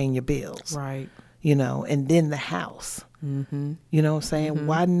 That's from paying your bills. Right. And then the house. You know what I'm saying?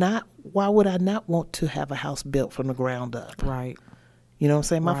 Why not? Why would I not want to have a house built from the ground up? Right. You know what I'm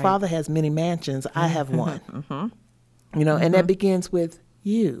saying? My father has many mansions. I have one. And that begins with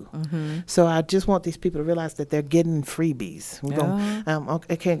you. So I just want these people to realize that they're getting freebies. We're now I'm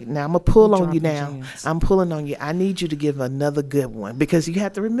gonna pull on you now. Gems. I'm pulling on you. I need you to give another good one because you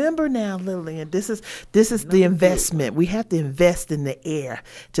have to remember now, Lillian, this is the investment. We have to invest in the air.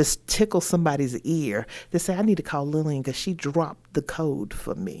 Just tickle somebody's ear to say, I need to call Lillian because she dropped the code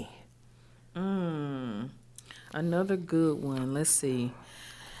for me. Another good one. Let's see.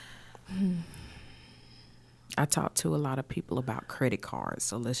 I talk to a lot of people about credit cards,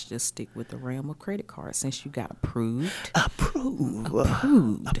 so let's just stick with the realm of credit cards since you got approved. Approved.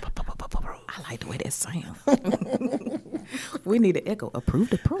 I like the way that sounds. We need an echo.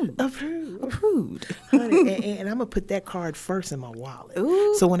 Approved. Honey, and I'm going to put that card first in my wallet.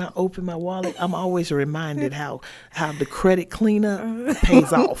 Ooh. So when I open my wallet, I'm always reminded how the credit cleanup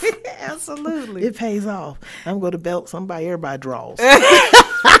pays off. Absolutely. It pays off. I'm going to belt somebody, everybody draws.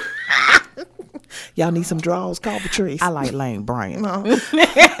 Y'all need some draws? Call Patrice. I like Lane Bryant. No.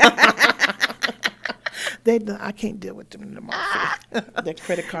 I can't deal with them tomorrow. That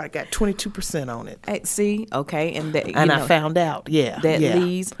credit card got 22% on it. Hey, see, okay, and I found out. That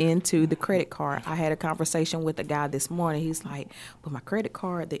leads into the credit card. I had a conversation with a guy this morning. He's like, "But my credit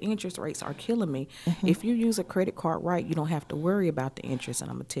card, the interest rates are killing me. Mm-hmm. If you use a credit card right, you don't have to worry about the interest." And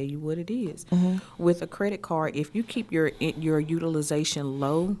I'm gonna tell you what it is. Mm-hmm. With a credit card, if you keep your utilization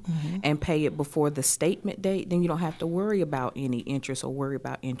low and pay it before the statement date, then you don't have to worry about any interest or worry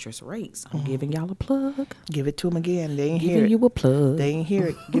about interest rates. I'm giving y'all a plug. Give it to them again. They ain't hear it. Giving you a plug. They ain't hear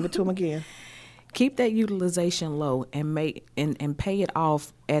it. Give it to them again. Keep that utilization low and pay it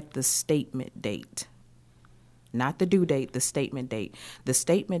off at the statement date. Not the due date, the statement date. The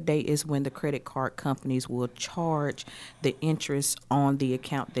statement date is when the credit card companies will charge the interest on the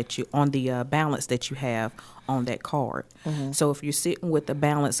account on the balance that you have on that card. Mm-hmm. So if you're sitting with a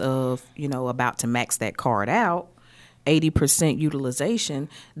balance of, about to max that card out, 80% utilization,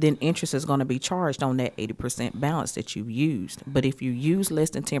 then interest is going to be charged on that 80% balance that you've used. But if you use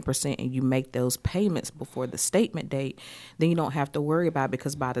less than 10% and you make those payments before the statement date, then you don't have to worry about it,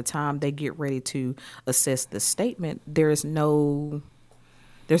 because by the time they get ready to assess the statement, there's no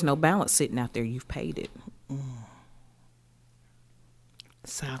balance sitting out there. You've paid it.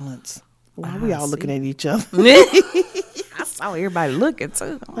 Silence. Why are we all looking at each other? I saw everybody looking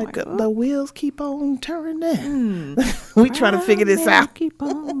too. The wheels keep on turning. We trying to figure this out. Keep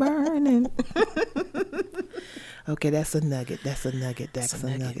on burning. Okay, that's a nugget. That's a nugget.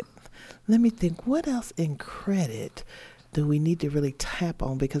 Let me think. What else in credit do we need to really tap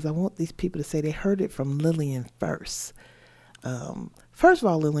on? Because I want these people to say they heard it from Lillian first. First of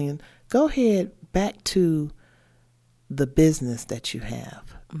all, Lillian, go ahead back to the business that you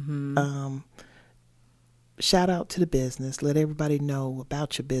have. Mm-hmm. Shout out to the business. Let everybody know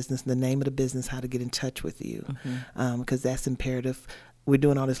about your business, the name of the business, how to get in touch with you, because that's imperative. We're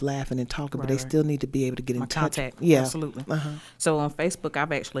doing all this laughing and talking, but they still need to be able to get in touch. Contact. Yeah, absolutely. So on Facebook,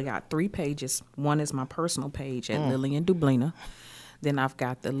 I've actually got 3 pages. One is my personal page at Lillian DuBlina. Then I've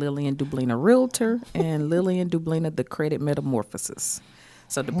got the Lillian DuBlina Realtor and Lillian DuBlina The Credit Metamorphosis.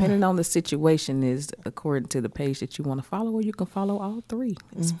 So depending on the situation is according to the page that you want to follow, or you can follow all 3.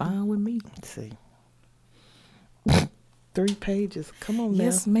 It's fine with me. Let's see. 3 pages. Come on now.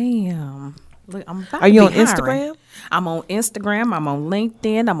 Yes, ma'am. Look, Are you on Instagram? I'm on Instagram. I'm on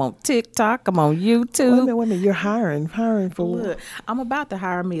LinkedIn. I'm on TikTok. I'm on YouTube. Wait a minute. You're hiring. Hiring for what? I'm about to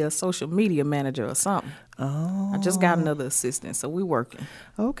hire me a social media manager or something. Oh. I just got another assistant, so we're working.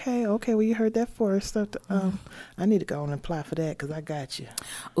 Okay. Well, you heard that first. So, I need to go and apply for that because I got you.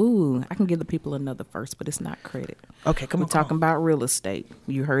 Ooh, I can give the people another first, but it's not credit. Okay, come on. We're talking about real estate.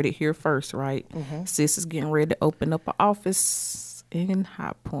 You heard it here first, right? Mm-hmm. Sis is getting ready to open up an office in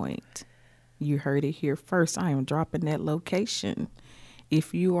High Point. You heard it here first. I am dropping that location.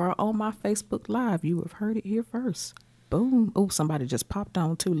 If you are on my Facebook Live, you have heard it here first. Boom. Oh, somebody just popped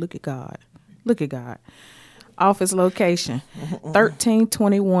on too. Look at God. Office location,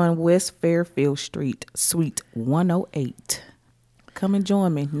 1321 West Fairfield Street, Suite 108. Come and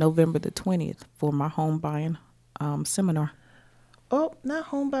join me November the 20th for my home buying seminar. Oh, not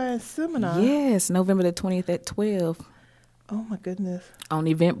home buying seminar. Yes, November the 20th at 12. Oh, my goodness. On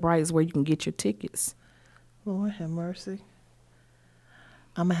Eventbrite is where you can get your tickets. Lord have mercy.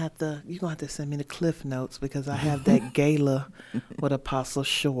 You're going to have to send me the Cliff Notes because I have that gala with Apostle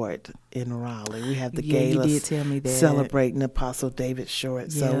Short in Raleigh. We have the gala you did tell me that. Celebrating Apostle David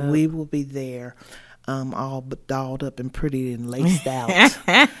Short. So we will be there all dolled up and pretty and laced out.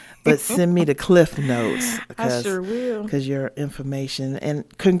 But send me the Cliff Notes. I sure will. Because your information.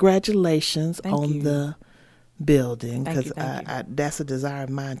 And congratulations on the building, because that's a desire of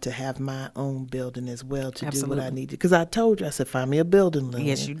mine to have my own building as well, to do what I need to. Because I told you, I said, find me a building, Lillian.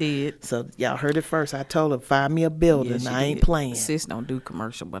 Yes, you did. So y'all heard it first. I told her, find me a building. Yes, I ain't playing. Sis don't do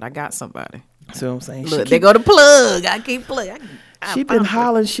commercial, but I got somebody. See what I'm saying? Look, they go to plug. I keep plugging. She been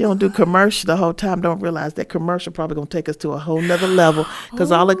hollering she don't do commercial the whole time. Don't realize that commercial probably going to take us to a whole nother level,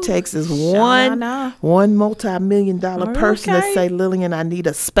 because all it takes is one multi-million-dollar person to say, Lillian, I need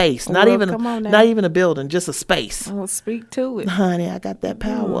a space. Not even a building, just a space. Well, speak to it. Honey, I got that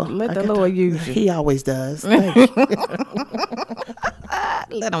power. Let the Lord use you. He always does. Thank you.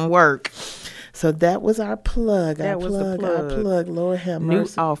 Let him work. So that was our plug. That was the plug. Our plug. Lord have New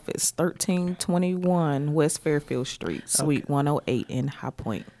mercy. office, 1321 West Fairfield Street, Suite 108 in High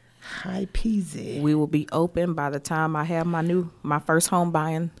Point. High peasy. We will be open by the time I have my first home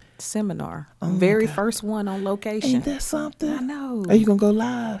buying seminar. Very first one on location. Ain't that something? I know. Are you going to go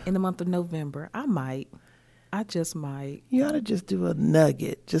live? In the month of November. I just might. You ought to just do a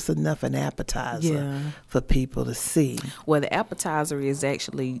nugget, just enough an appetizer for people to see. Well, the appetizer is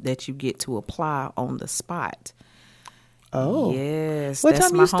actually that you get to apply on the spot. Oh. Yes. What that's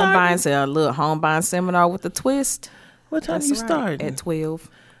time my you starting? a little home buying seminar with a twist. What time you starting? At 12.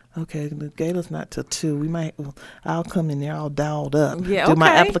 Okay, the gala's not till 2. I'll come in there all dialed up. Yeah, do my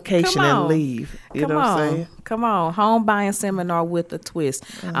application and leave. You know what I'm saying? Come on. Home buying seminar with a twist.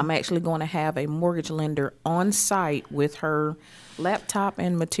 I'm actually going to have a mortgage lender on site with her laptop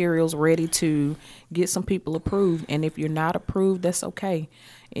and materials ready to get some people approved. And if you're not approved, that's okay.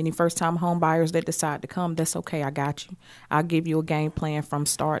 Any first-time home buyers that decide to come, that's okay. I got you. I'll give you a game plan from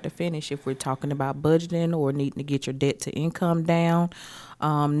start to finish if we're talking about budgeting or needing to get your debt to income down,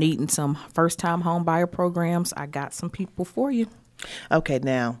 needing some first-time home buyer programs. I got some people for you. Okay,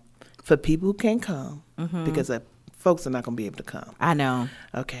 now, for people who can't come, because folks are not going to be able to come. I know.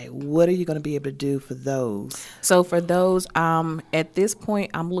 Okay, what are you going to be able to do for those? So for those, at this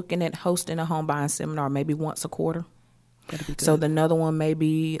point, I'm looking at hosting a home buying seminar maybe once a quarter. So another one may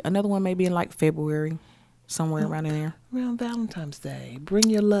be in like February, somewhere around in there. Around Valentine's Day. Bring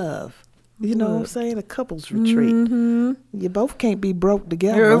your love. You know what I'm saying? A couples retreat. You both can't be broke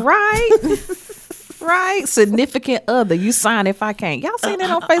together. Right. Right. Significant other. You sign if I can't. Y'all seen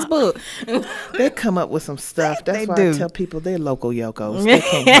that on Facebook? They come up with some stuff. That's why I tell people they're local yokos. They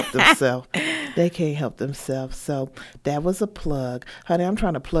can't help themselves. They can't help themselves. So that was a plug. Honey, I'm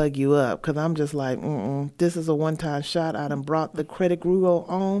trying to plug you up because I'm just like, this is a one-time shot. I done brought the credit guru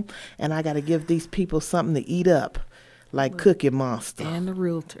on, and I got to give these people something to eat up. Like Cookie Monster. And the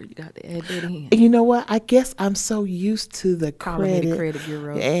Realtor. You got to add that in. You know what? I guess I'm so used to the credit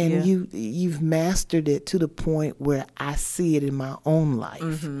bureau. And you've mastered it to the point where I see it in my own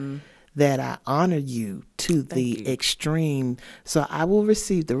life. That I honor you to the extreme. So I will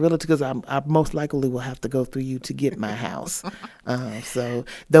receive the Realtor because I most likely will have to go through you to get my house. So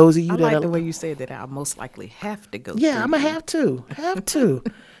those of you that like the way you said that I most likely have to go through I'm going to have to.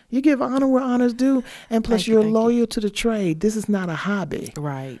 You give honor where honor's due, and plus you're loyal to the trade. This is not a hobby.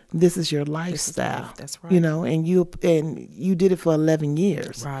 Right. This is your lifestyle. Life. That's right. You know, and you did it for 11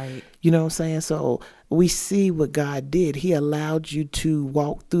 years. Right. You know what I'm saying? So we see what God did. He allowed you to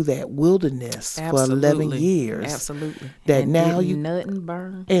walk through that wilderness for 11 years. Absolutely. That and now you nothing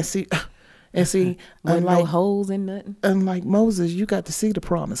burn. And see, unlike no holes in nothing. Unlike Moses, you got to see the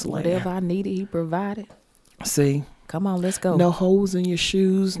promised land. Whatever I needed, he provided. See. Come on, let's go. No holes in your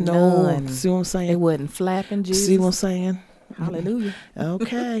shoes. None. See what I'm saying? It wasn't flapping, Jesus. See what I'm saying? Hallelujah.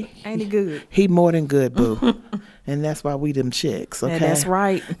 Okay. Ain't he good? He more than good, boo. And that's why we them chicks, okay? Yeah, that's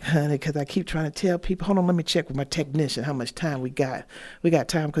right. Because I keep trying to tell people, hold on, let me check with my technician how much time we got. We got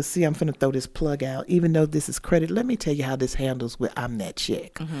time because, see, I'm finna throw this plug out. Even though this is credit, let me tell you how this handles with I'm That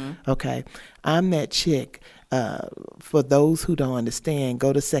Chick, okay? I'm That Chick. For those who don't understand,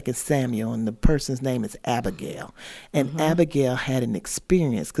 go to 2 Samuel, and the person's name is Abigail. And Abigail had an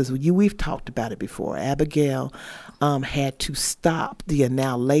experience, because we've talked about it before. Abigail had to stop the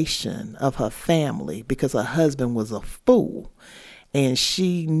annihilation of her family because her husband was a fool. And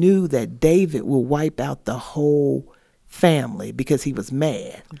she knew that David would wipe out the whole family because he was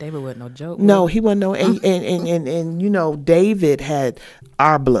mad. David wasn't no joke. No, he wasn't no, and you know, David had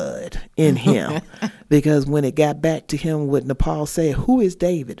our blood in him because when it got back to him, what Nepal said, who is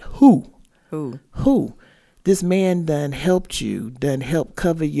David? Who? This man done helped you, done helped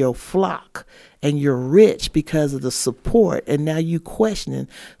cover your flock, and you're rich because of the support, and now you questioning.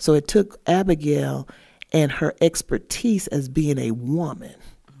 So it took Abigail and her expertise as being a woman.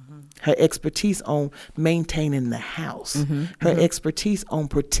 Her expertise on maintaining the house, her expertise on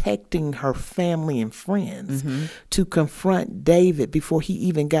protecting her family and friends to confront David before he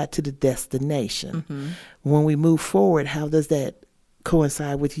even got to the destination. When we move forward, how does that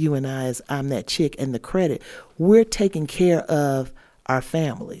coincide with you and I as I'm That Chick and the credit? We're taking care of are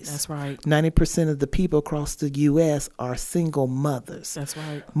families. That's right. 90% of the people across the U.S. are single mothers. That's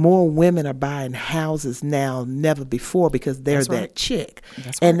right. More women are buying houses now than never before because they're that chick.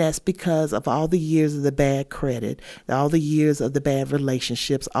 And that's because of all the years of the bad credit, all the years of the bad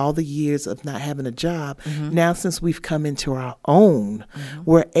relationships, all the years of not having a job. Now, since we've come into our own,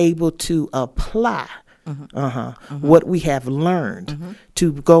 we're able to apply what we have learned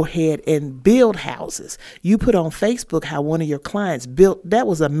to go ahead and build houses. You put on Facebook how one of your clients built, that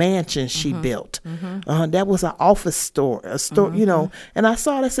was a mansion she built. That was an office store, you know, and I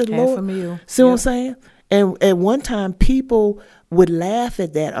saw that, I said, Lord, see what I'm saying? And at one time, people would laugh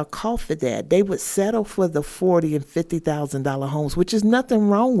at that or cough at that. They would settle for the $40,000 and $50,000 homes, which is nothing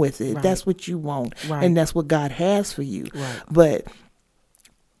wrong with it. That's what you want, and that's what God has for you. But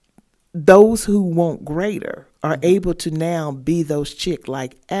those who want greater are able to now be those chicks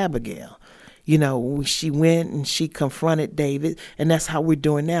like Abigail. You know, she went and she confronted David, and that's how we're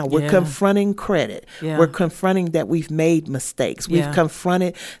doing now. We're confronting credit. We're confronting that we've made mistakes. We've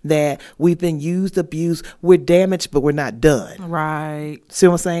confronted that we've been used, abused. We're damaged, but we're not done. Right. See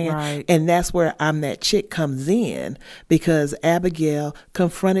what I'm saying? Right. And that's where I'm that chick comes in, because Abigail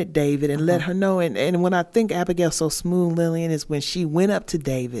confronted David and let her know. And when I think Abigail's so smooth, Lillian, is when she went up to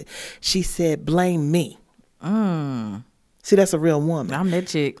David, she said, blame me. See, that's a real woman. I'm that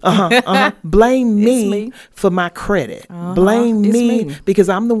chick. Blame me for my credit. Blame me because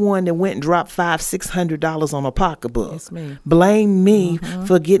I'm the one that went and dropped $500-$600 on a pocketbook. It's me. Blame me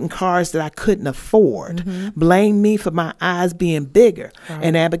for getting cars that I couldn't afford. Blame me for my eyes being bigger.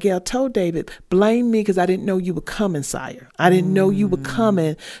 And Abigail told David, blame me because I didn't know you were coming, sire. I didn't know you were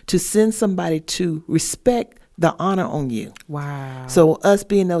coming to send somebody to respect the honor on you. Wow. So us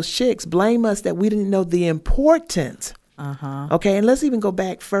being those chicks, blame us that we didn't know the importance. Okay, and let's even go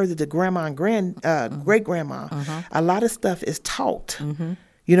back further to grandma and great grandma. A lot of stuff is taught.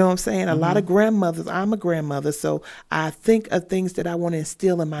 You know what I'm saying? A lot of grandmothers. I'm a grandmother, so I think of things that I want to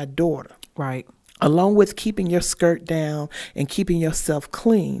instill in my daughter. Right. Along with keeping your skirt down and keeping yourself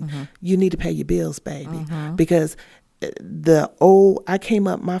clean, you need to pay your bills, baby, because I came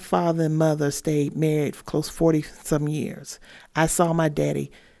up, my father and mother stayed married for close 40 some years. I saw my daddy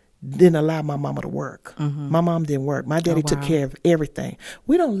didn't allow my mama to work. My mom didn't work. My daddy took care of everything.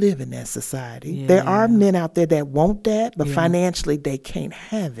 We don't live in that society. There are men out there that want that, but financially they can't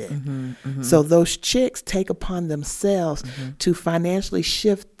have it. So those chicks take upon themselves to financially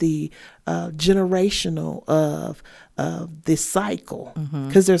shift the generational of this cycle,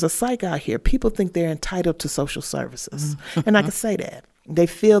 because there's a cycle out here. People think they're entitled to social services, and I can say that. They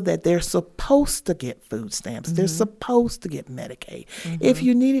feel that they're supposed to get food stamps. They're supposed to get Medicaid. If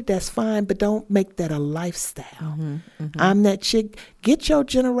you need it, that's fine, but don't make that a lifestyle. I'm that chick. Get your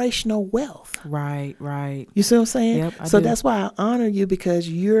generational wealth. Right, right. You see what I'm saying? Yep, so that's why I honor you, because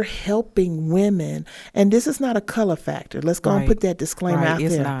you're helping women. And this is not a color factor. Let's go and put that disclaimer out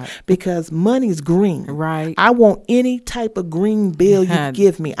there. Not. Because money's green. Right. I want any type of green bill you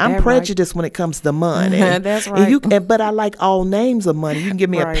give me. I'm prejudiced when it comes to money. That's right. But I like all names of money. You can give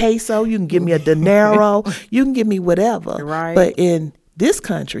me a peso. You can give me a dinero. You can give me whatever. Right. But in this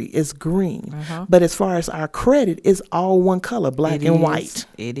country, it's green. But as far as our credit, it's all one color, black and white.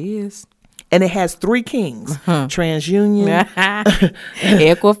 It is. And it has three kings: TransUnion,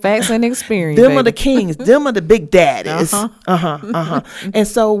 Equifax, and Experian. Them are the kings. Them are the big daddies. And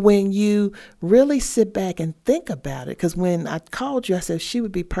so when you really sit back and think about it, because when I called you, I said she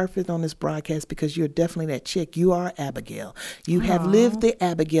would be perfect on this broadcast because you're definitely that chick. You are Abigail. You have lived the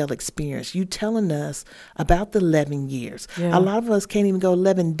Abigail experience. You telling us about the 11 years. A lot of us can't even go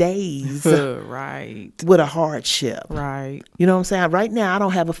 11 days with a hardship. Right. You know what I'm saying? Right now, I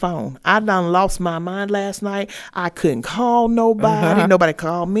don't have a phone. I done lost my mind last night. I couldn't call nobody. Nobody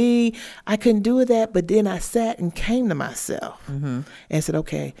called me. I couldn't do that. But then I sat and came to myself and said,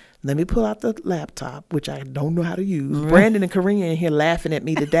 okay, let me pull out the laptop, which I don't know how to use. Brandon and Karina in here laughing at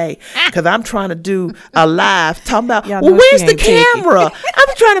me today because I'm trying to do a live talking about, well, where's the camera?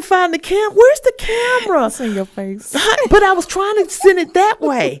 I'm trying to find the camera. Where's the camera? It's in your face. But I was trying to send it that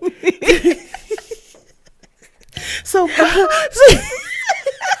way. So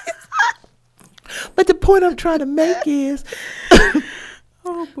but the point I'm trying to make is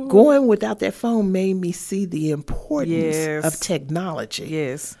going without that phone made me see the importance of technology.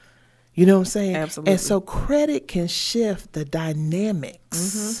 Yes. You know what I'm saying? Absolutely. And so credit can shift the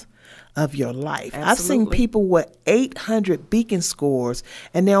dynamics of your life. Absolutely. I've seen people with 800 beacon scores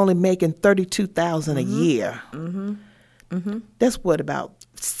and they're only making $32,000 a year. That's what, about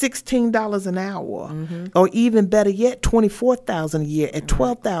 $16 an hour, or even better yet, $24,000 a year at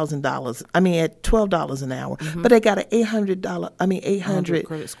 $12,000. I mean, at $12 an hour. But they got an $800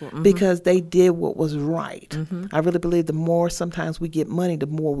 credit score because they did what was right. I really believe the more sometimes we get money, the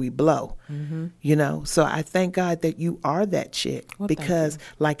more we blow. You know, so I thank God that you are that chick, because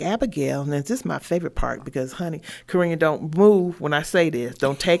like Abigail, and this is my favorite part, because honey, Karina, don't move when I say this.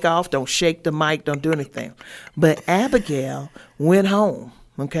 Don't take off. Don't shake the mic. Don't do anything. But Abigail went home.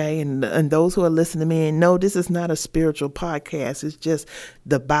 Okay, and those who are listening to me, and no, this is not a spiritual podcast. It's just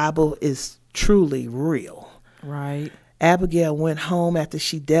the Bible is truly real. Right. Abigail went home after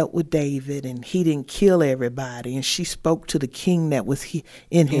she dealt with David, and he didn't kill everybody, and she spoke to the king that was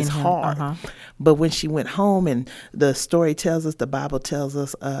in his heart. But when she went home, and the story tells us, the Bible tells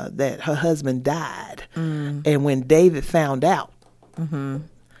us that her husband died. And when David found out,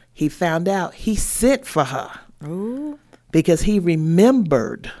 he sent for her. Ooh. Because he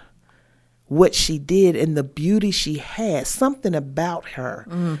remembered what she did and the beauty she had. Something about her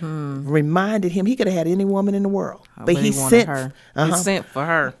reminded him. He could have had any woman in the world, but he sent her. He sent for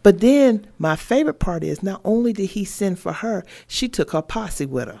her. But then my favorite part is, not only did he send for her, she took her posse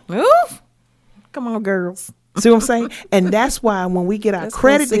with her. Oof. Come on, girls. See what I'm saying? And that's why when we get our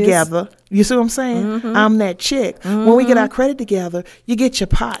credit together, you see what I'm saying? I'm that chick. When we get our credit together, you get your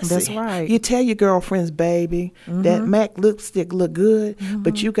posse. That's right. You tell your girlfriends, baby, that MAC lipstick look good,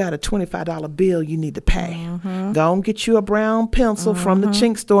 but you got a $25 bill you need to pay. Go and get you a brown pencil from the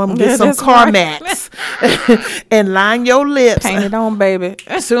chink store and get some Carmax and line your lips. Paint it on, baby.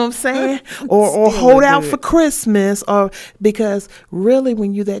 See what I'm saying? Or hold out for Christmas, or because really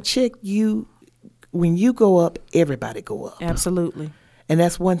when you that chick, when you go up, everybody go up. Absolutely. And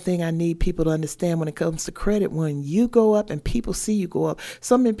that's one thing I need people to understand when it comes to credit. When you go up and people see you go up,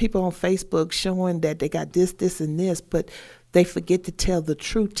 so many people on Facebook showing that they got this, and this, but they forget to tell the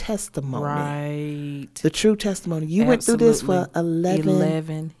true testimony. Right. The true testimony. You went through this for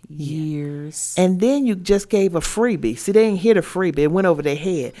 11 years. And then you just gave a freebie. See, they didn't hear the freebie. It went over their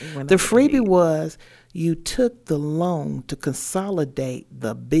head. The freebie was, you took the loan to consolidate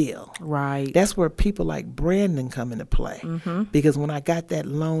the bill. Right. That's where people like Brandon come into play. Because when I got that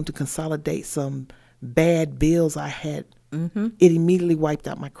loan to consolidate some bad bills I had, it immediately wiped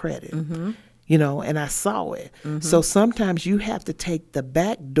out my credit. You know, and I saw it. So sometimes you have to take the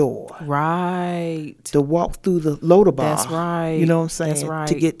back door. Right. To walk through the loader bar. That's right. You know what I'm saying? That's right.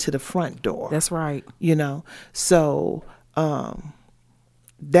 To get to the front door. That's right. You know, so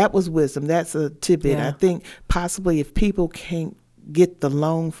that was wisdom. That's a tidbit. I think possibly if people can't get the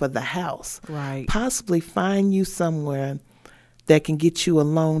loan for the house, possibly find you somewhere that can get you a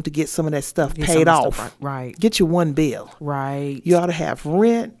loan to get some of that stuff paid off. Right. Get you one bill. Right. You ought to have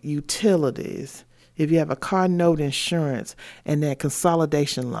rent, utilities, if you have a car note, insurance, and that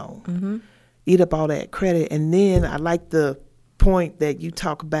consolidation loan. Eat up all that credit. And then I like the point that you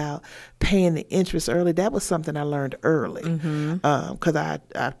talk about paying the interest early. That was something I learned early, because I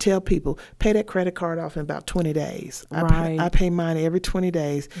tell people, pay that credit card off in about 20 days. I pay mine every 20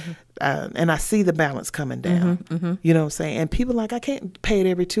 days, and I see the balance coming down. You know what I'm saying? And people are like, I can't pay it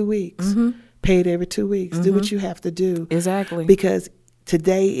every 2 weeks. Pay it every 2 weeks. Do what you have to do. Exactly. Because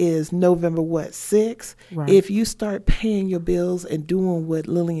today is November 6th. Right. If you start paying your bills and doing what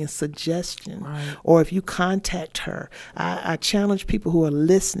Lillian's suggestion, or if you contact her, I challenge people who are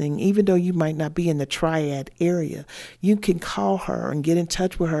listening, even though you might not be in the Triad area, you can call her and get in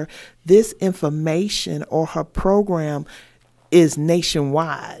touch with her. This information or her program is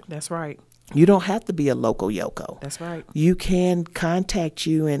nationwide. That's right. You don't have to be a local Yoko. That's right. You can contact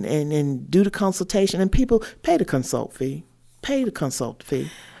you and do the consultation, and people pay the consult fee. Pay the consult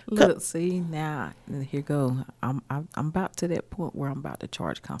fee. Look, see, now here go. I'm about to that point where I'm about to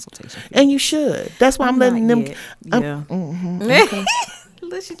charge consultation fees. And you should. That's why I'm letting them. Yeah. Okay.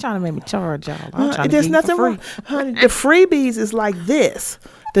 Look, she's trying to make me charge y'all. I'm trying to there's get nothing you for wrong, honey. The freebies is like this.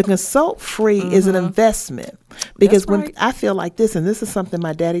 The consult free is an investment, because when I feel like this, and this is something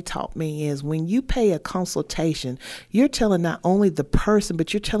my daddy taught me, is when you pay a consultation, you're telling not only the person,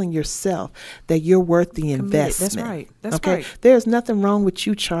 but you're telling yourself that you're worth the investment. That's right. That's right. There's nothing wrong with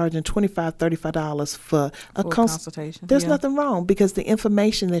you charging $25, $35 for a consultation. There's nothing wrong, because the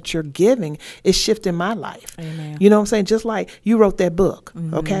information that you're giving is shifting my life. Amen. You know what I'm saying? Just like you wrote that book,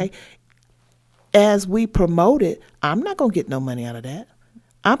 okay? As we promote it, I'm not going to get no money out of that.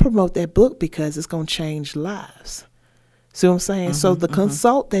 I promote that book because it's going to change lives. See what I'm saying? So the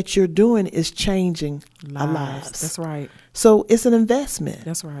consult that you're doing is changing our lives. That's right. So it's an investment.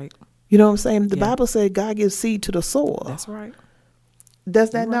 That's right. You know what I'm saying? The Bible said God gives seed to the sower. That's right. Does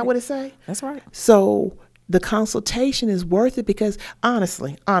that not what it say? That's right. So the consultation is worth it because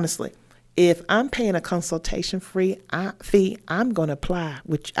honestly, if I'm paying a consultation fee, I'm going to apply,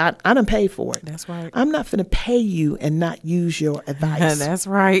 which I done paid for it. That's right. I'm not going to pay you and not use your advice. That's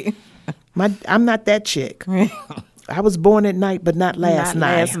right. I'm not that chick. I was born at night, but not last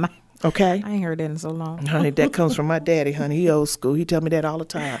night. Okay? I ain't heard that in so long. Honey, that comes from my daddy, honey. He old school. He tell me that all the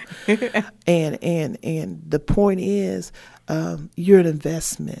time. And the point is, you're an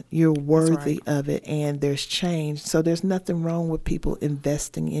investment. You're worthy of it, and there's change. So there's nothing wrong with people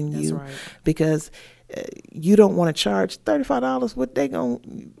investing in you because you don't want to charge $35. What they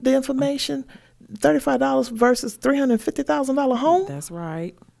the information? $35 versus $350,000 home. That's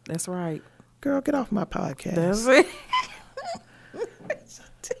right. That's right. Girl, get off my podcast. That's it.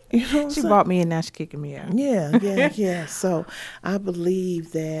 You know she brought me in, now she's kicking me out. Yeah. So I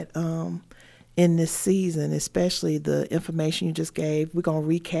believe that in this season, especially the information you just gave, we're going to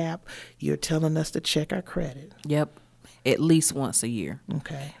recap. You're telling us to check our credit. Yep. At least once a year.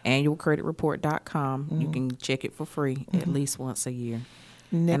 Okay. Annualcreditreport.com. You can check it for free at least once a year.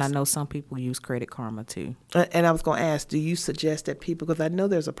 And I know some people use Credit Karma too. And I was going to ask, do you suggest that people, because I know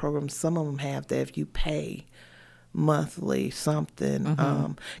there's a program, some of them have that if you pay monthly something,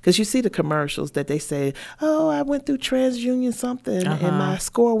 because you see the commercials that they say, oh, I went through TransUnion something and my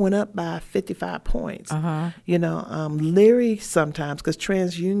score went up by 55 points. You know, leery sometimes because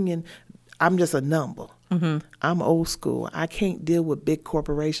TransUnion, I'm just a number. I'm old school. I can't deal with big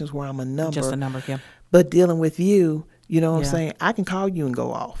corporations where I'm a number. Just a number, yeah. But dealing with you, you know what I'm saying? I can call you and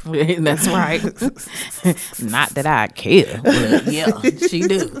go off. That's right. Not that I care, but yeah, she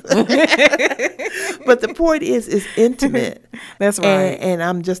do. But the point is, it's intimate. That's right. And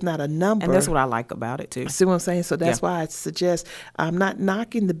I'm just not a number. And that's what I like about it too. See what I'm saying? So that's why I suggest, I'm not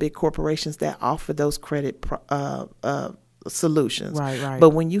knocking the big corporations that offer those credit solutions. Right. But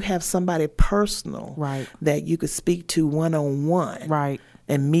when you have somebody personal that you could speak to one-on-one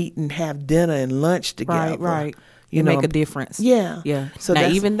and meet and have dinner and lunch together. Right. You know, make a difference. Yeah. So now,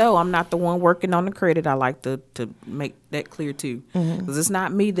 even though I'm not the one working on the credit, I like to make that clear too, because it's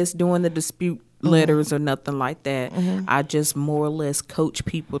not me that's doing the dispute letters or nothing like that. I just more or less coach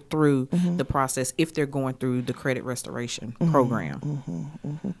people through the process if they're going through the credit restoration program.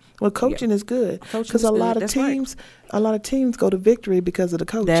 Well, coaching is good because a lot of teams go to victory because of the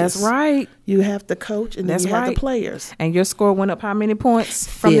coaches. That's right. You have the coach and then you have the players. And your score went up how many points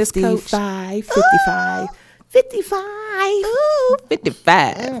from this coach? 55. 55. Ooh,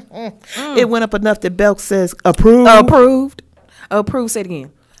 55. It went up enough that Belk says approved. Approved. Say it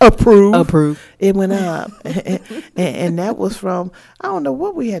again. Approved. It went up. and that was from, I don't know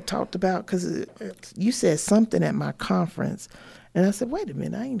what we had talked about because you said something at my conference. And I said, wait a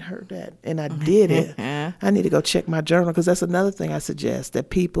minute, I ain't heard that. And I did it. I need to go check my journal because that's another thing I suggest that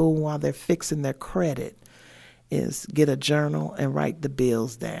people, while they're fixing their credit, is get a journal and write the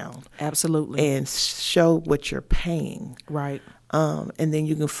bills down. Absolutely. And show what you're paying. Right. And then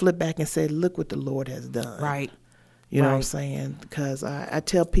you can flip back and say, look what the Lord has done. Right. You know what I'm saying? Because I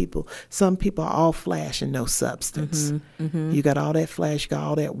tell people, some people are all flash and no substance. You got all that flash, you got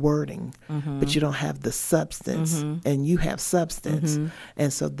all that wording, but you don't have the substance. And you have substance.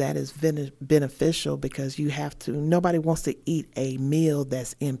 And so that is beneficial because you have to, nobody wants to eat a meal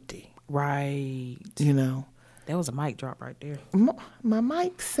that's empty. Right. You know? That was a mic drop right there. My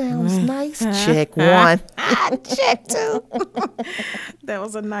mic sounds nice. Check one. Check two. That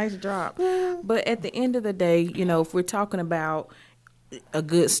was a nice drop. But at the end of the day, you know, if we're talking about a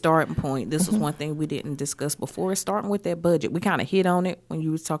good starting point, this was one thing we didn't discuss before, is starting with that budget. We kind of hit on it when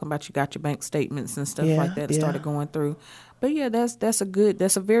you was talking about you got your bank statements and stuff like that and started going through. But yeah, that's a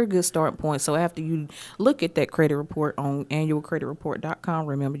very good starting point. So after you look at that credit report on annualcreditreport.com,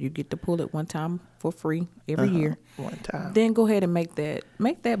 remember you get to pull it one time for free every year. One time. Then go ahead and make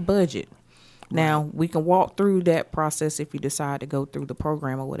that budget. Now we can walk through that process if you decide to go through the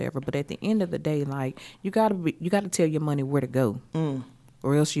program or whatever. But at the end of the day, like you gotta tell your money where to go,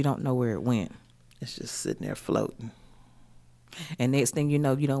 or else you don't know where it went. It's just sitting there floating. And next thing you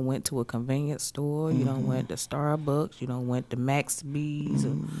know, you done went to a convenience store, you done went to Starbucks, you done went to Maxby's,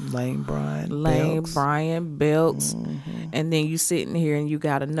 Lane Bryant, Belks, and then you sitting here and you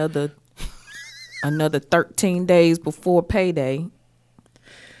got another 13 days before payday.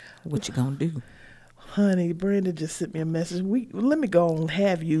 What you gonna do? Honey, Brenda just sent me a message. Let me go and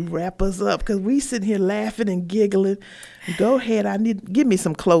have you wrap us up because we sitting here laughing and giggling. Go ahead. Give me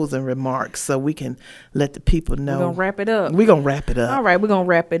some closing remarks so we can let the people know. We're gonna wrap it up. All right, we're gonna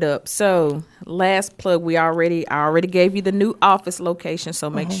wrap it up. So last plug, I already gave you the new office location,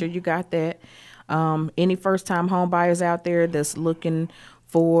 so make sure you got that. Any first time home buyers out there that's looking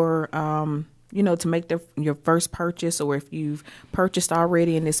for to make your first purchase, or if you've purchased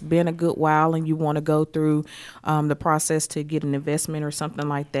already and it's been a good while and you want to go through the process to get an investment or something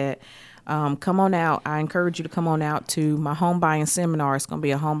like that, come on out. I encourage you to come on out to my home buying seminar. It's going to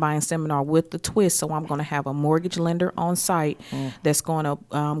be a home buying seminar with the twist. So I'm going to have a mortgage lender on site that's going to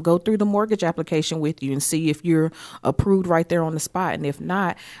go through the mortgage application with you and see if you're approved right there on the spot. And if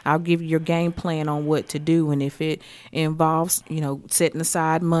not, I'll give you your game plan on what to do. And if it involves, setting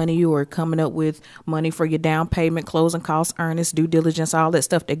aside money or coming up with money for your down payment, closing costs, earnest, due diligence, all that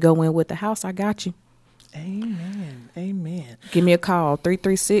stuff that go in with the house, I got you. Amen. Amen. Give me a call,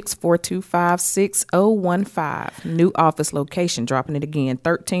 336-425-6015. New office location, dropping it again,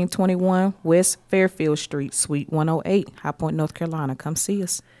 1321 West Fairfield Street, Suite 108, High Point, North Carolina. Come see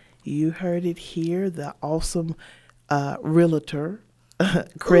us. You heard it here, the awesome realtor. I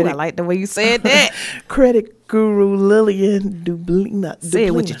like the way you said that. Credit guru Lillian DuBlina. Say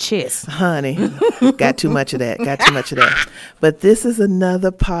it with your chest. Honey, got too much of that. But this is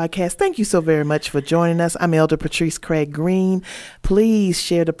another podcast. Thank you so very much for joining us. I'm Elder Patrice Craig Green. Please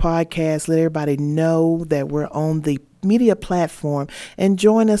share the podcast. Let everybody know that we're on the media platform, and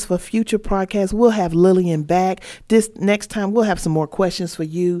join us for future podcasts. We'll have Lillian back. This next time we'll have some more questions for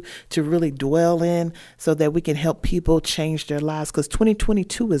you to really dwell in so that we can help people change their lives, because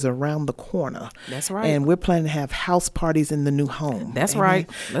 2022 is around the corner. That's right. And we're planning to have house parties in the new home. That's Amen. right.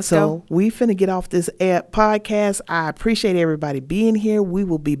 Let's go. So we finna get off this podcast. I appreciate everybody being here. We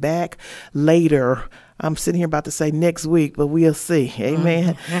will be back later. I'm sitting here about to say next week, but we'll see.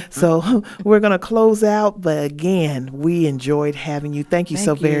 Amen. So we're going to close out. But again, we enjoyed having you. Thank you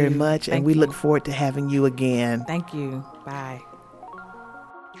so very much. And we look forward to having you again. Thank you. Bye.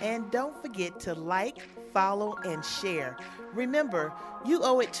 And don't forget to like, follow, and share. Remember, you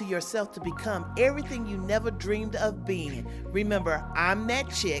owe it to yourself to become everything you never dreamed of being. Remember, I'm that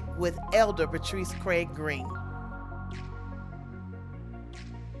chick with Elder Patrice Craig Green.